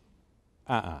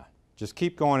 Just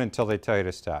keep going until they tell you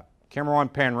to stop. Camera one,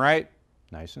 pan right.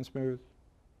 Nice and smooth.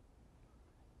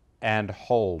 And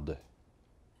hold.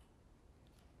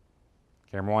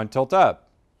 Camera one, tilt up.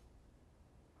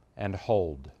 And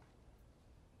hold.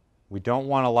 We don't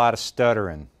want a lot of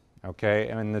stuttering, okay?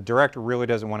 And the director really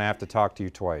doesn't want to have to talk to you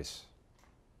twice.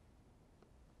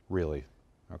 Really,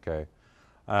 okay?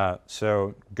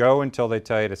 So go until they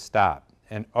tell you to stop.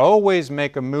 And always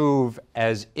make a move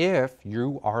as if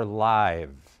you are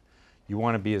live. You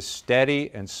want to be as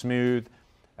steady and smooth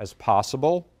as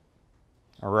possible,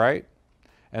 all right?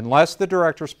 Unless the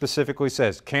director specifically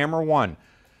says, camera one,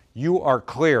 you are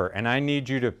clear and I need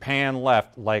you to pan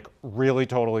left like really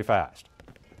totally fast.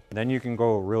 Then you can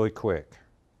go really quick.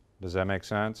 Does that make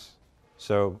sense?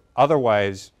 So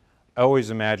otherwise, always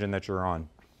imagine that you're on.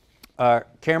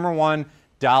 Camera one,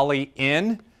 dolly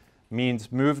in means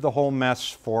move the whole mess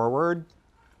forward.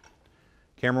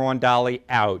 Camera one, dolly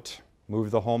out.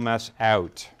 Move the whole mess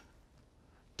out.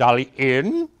 Dolly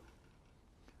in,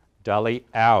 dolly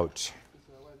out. Is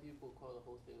that why people call the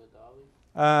whole thing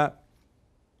a dolly?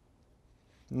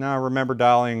 No, remember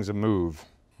dollying's a move,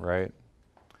 right?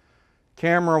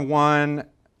 Camera one,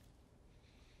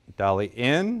 dolly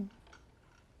in,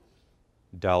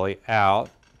 dolly out.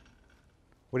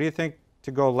 What do you think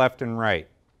to go left and right?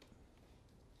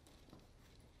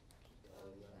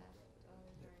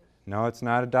 No, it's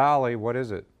not a dolly. What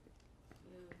is it?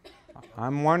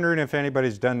 I'm wondering if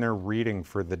anybody's done their reading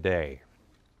for the day,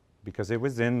 because it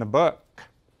was in the book.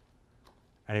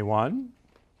 Anyone?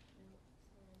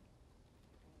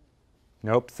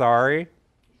 Nope, sorry.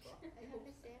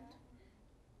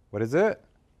 What is it?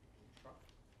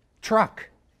 Truck.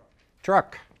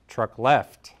 Truck. Truck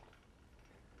left.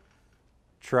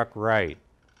 Truck right.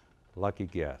 Lucky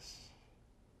guess.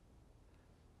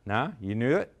 Nah, you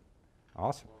knew it?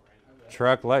 Awesome.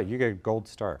 Truck left. You get a gold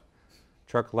star.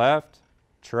 Truck left.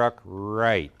 Truck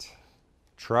right.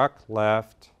 Truck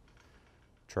left.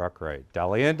 Truck right.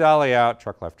 Dolly in, dolly out.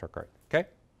 Truck left, truck right. Okay?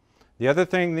 The other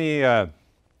thing the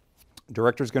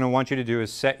director's going to want you to do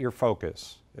is set your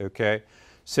focus. Okay?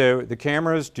 So the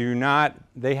cameras do not,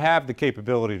 they have the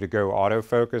capability to go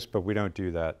autofocus, but we don't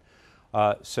do that.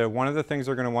 So one of the things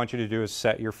they're going to want you to do is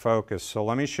set your focus. So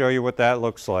let me show you what that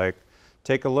looks like.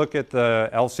 Take a look at the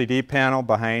LCD panel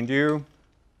behind you.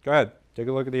 Go ahead, take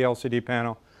a look at the LCD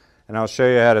panel, and I'll show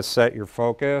you how to set your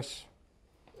focus.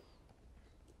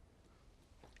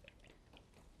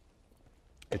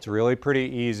 It's really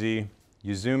pretty easy.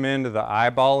 You zoom into the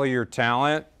eyeball of your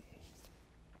talent.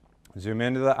 Zoom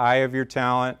into the eye of your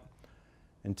talent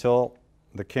until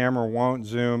the camera won't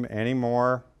zoom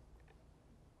anymore.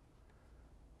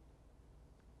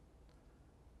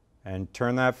 And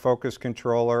turn that focus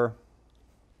controller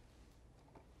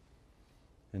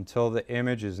until the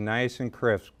image is nice and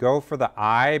crisp. Go for the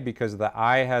eye because the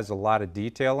eye has a lot of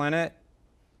detail in it.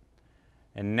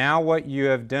 And now what you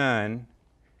have done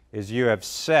is you have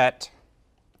set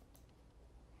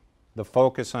the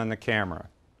focus on the camera.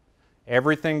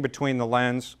 Everything between the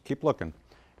lens, keep looking,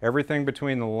 everything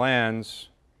between the lens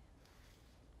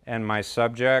and my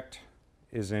subject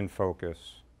is in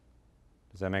focus.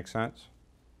 Does that make sense?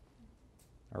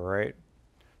 All right.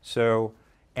 So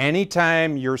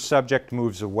anytime your subject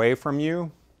moves away from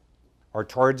you or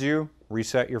towards you,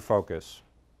 reset your focus.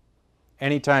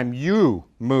 Anytime you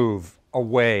move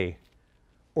away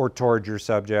or toward your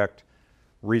subject,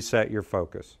 reset your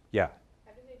focus. Yeah?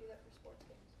 How do they do that for sports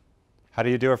games? How do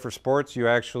you do it for sports? You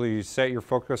actually set your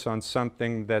focus on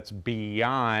something that's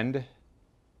beyond,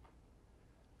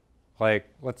 like,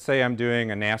 let's say I'm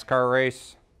doing a NASCAR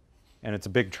race and it's a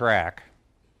big track,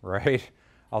 right?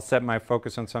 I'll set my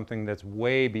focus on something that's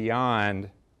way beyond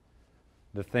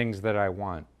the things that I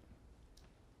want.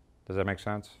 Does that make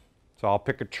sense? So I'll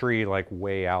pick a tree like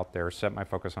way out there, set my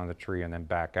focus on the tree, and then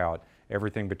back out.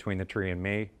 Everything between the tree and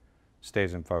me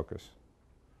stays in focus.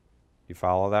 You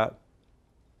follow that?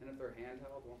 And if they're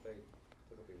handheld, won't they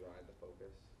typically ride the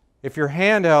focus? If you're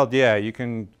handheld, yeah, you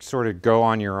can sort of go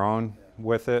on your own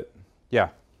with it. Yeah.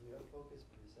 Can you have focus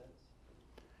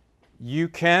presets? You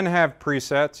can have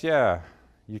presets, yeah.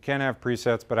 You can have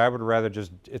presets, but I would rather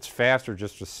just, it's faster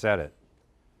just to set it.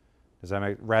 Does that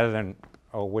make, rather than,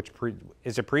 oh, which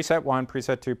is it preset 1,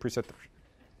 preset 2, preset 3?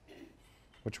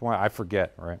 Which one? I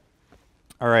forget, right?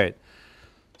 All right.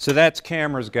 So that's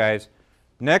cameras, guys.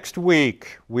 Next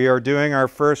week, we are doing our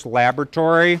first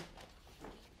laboratory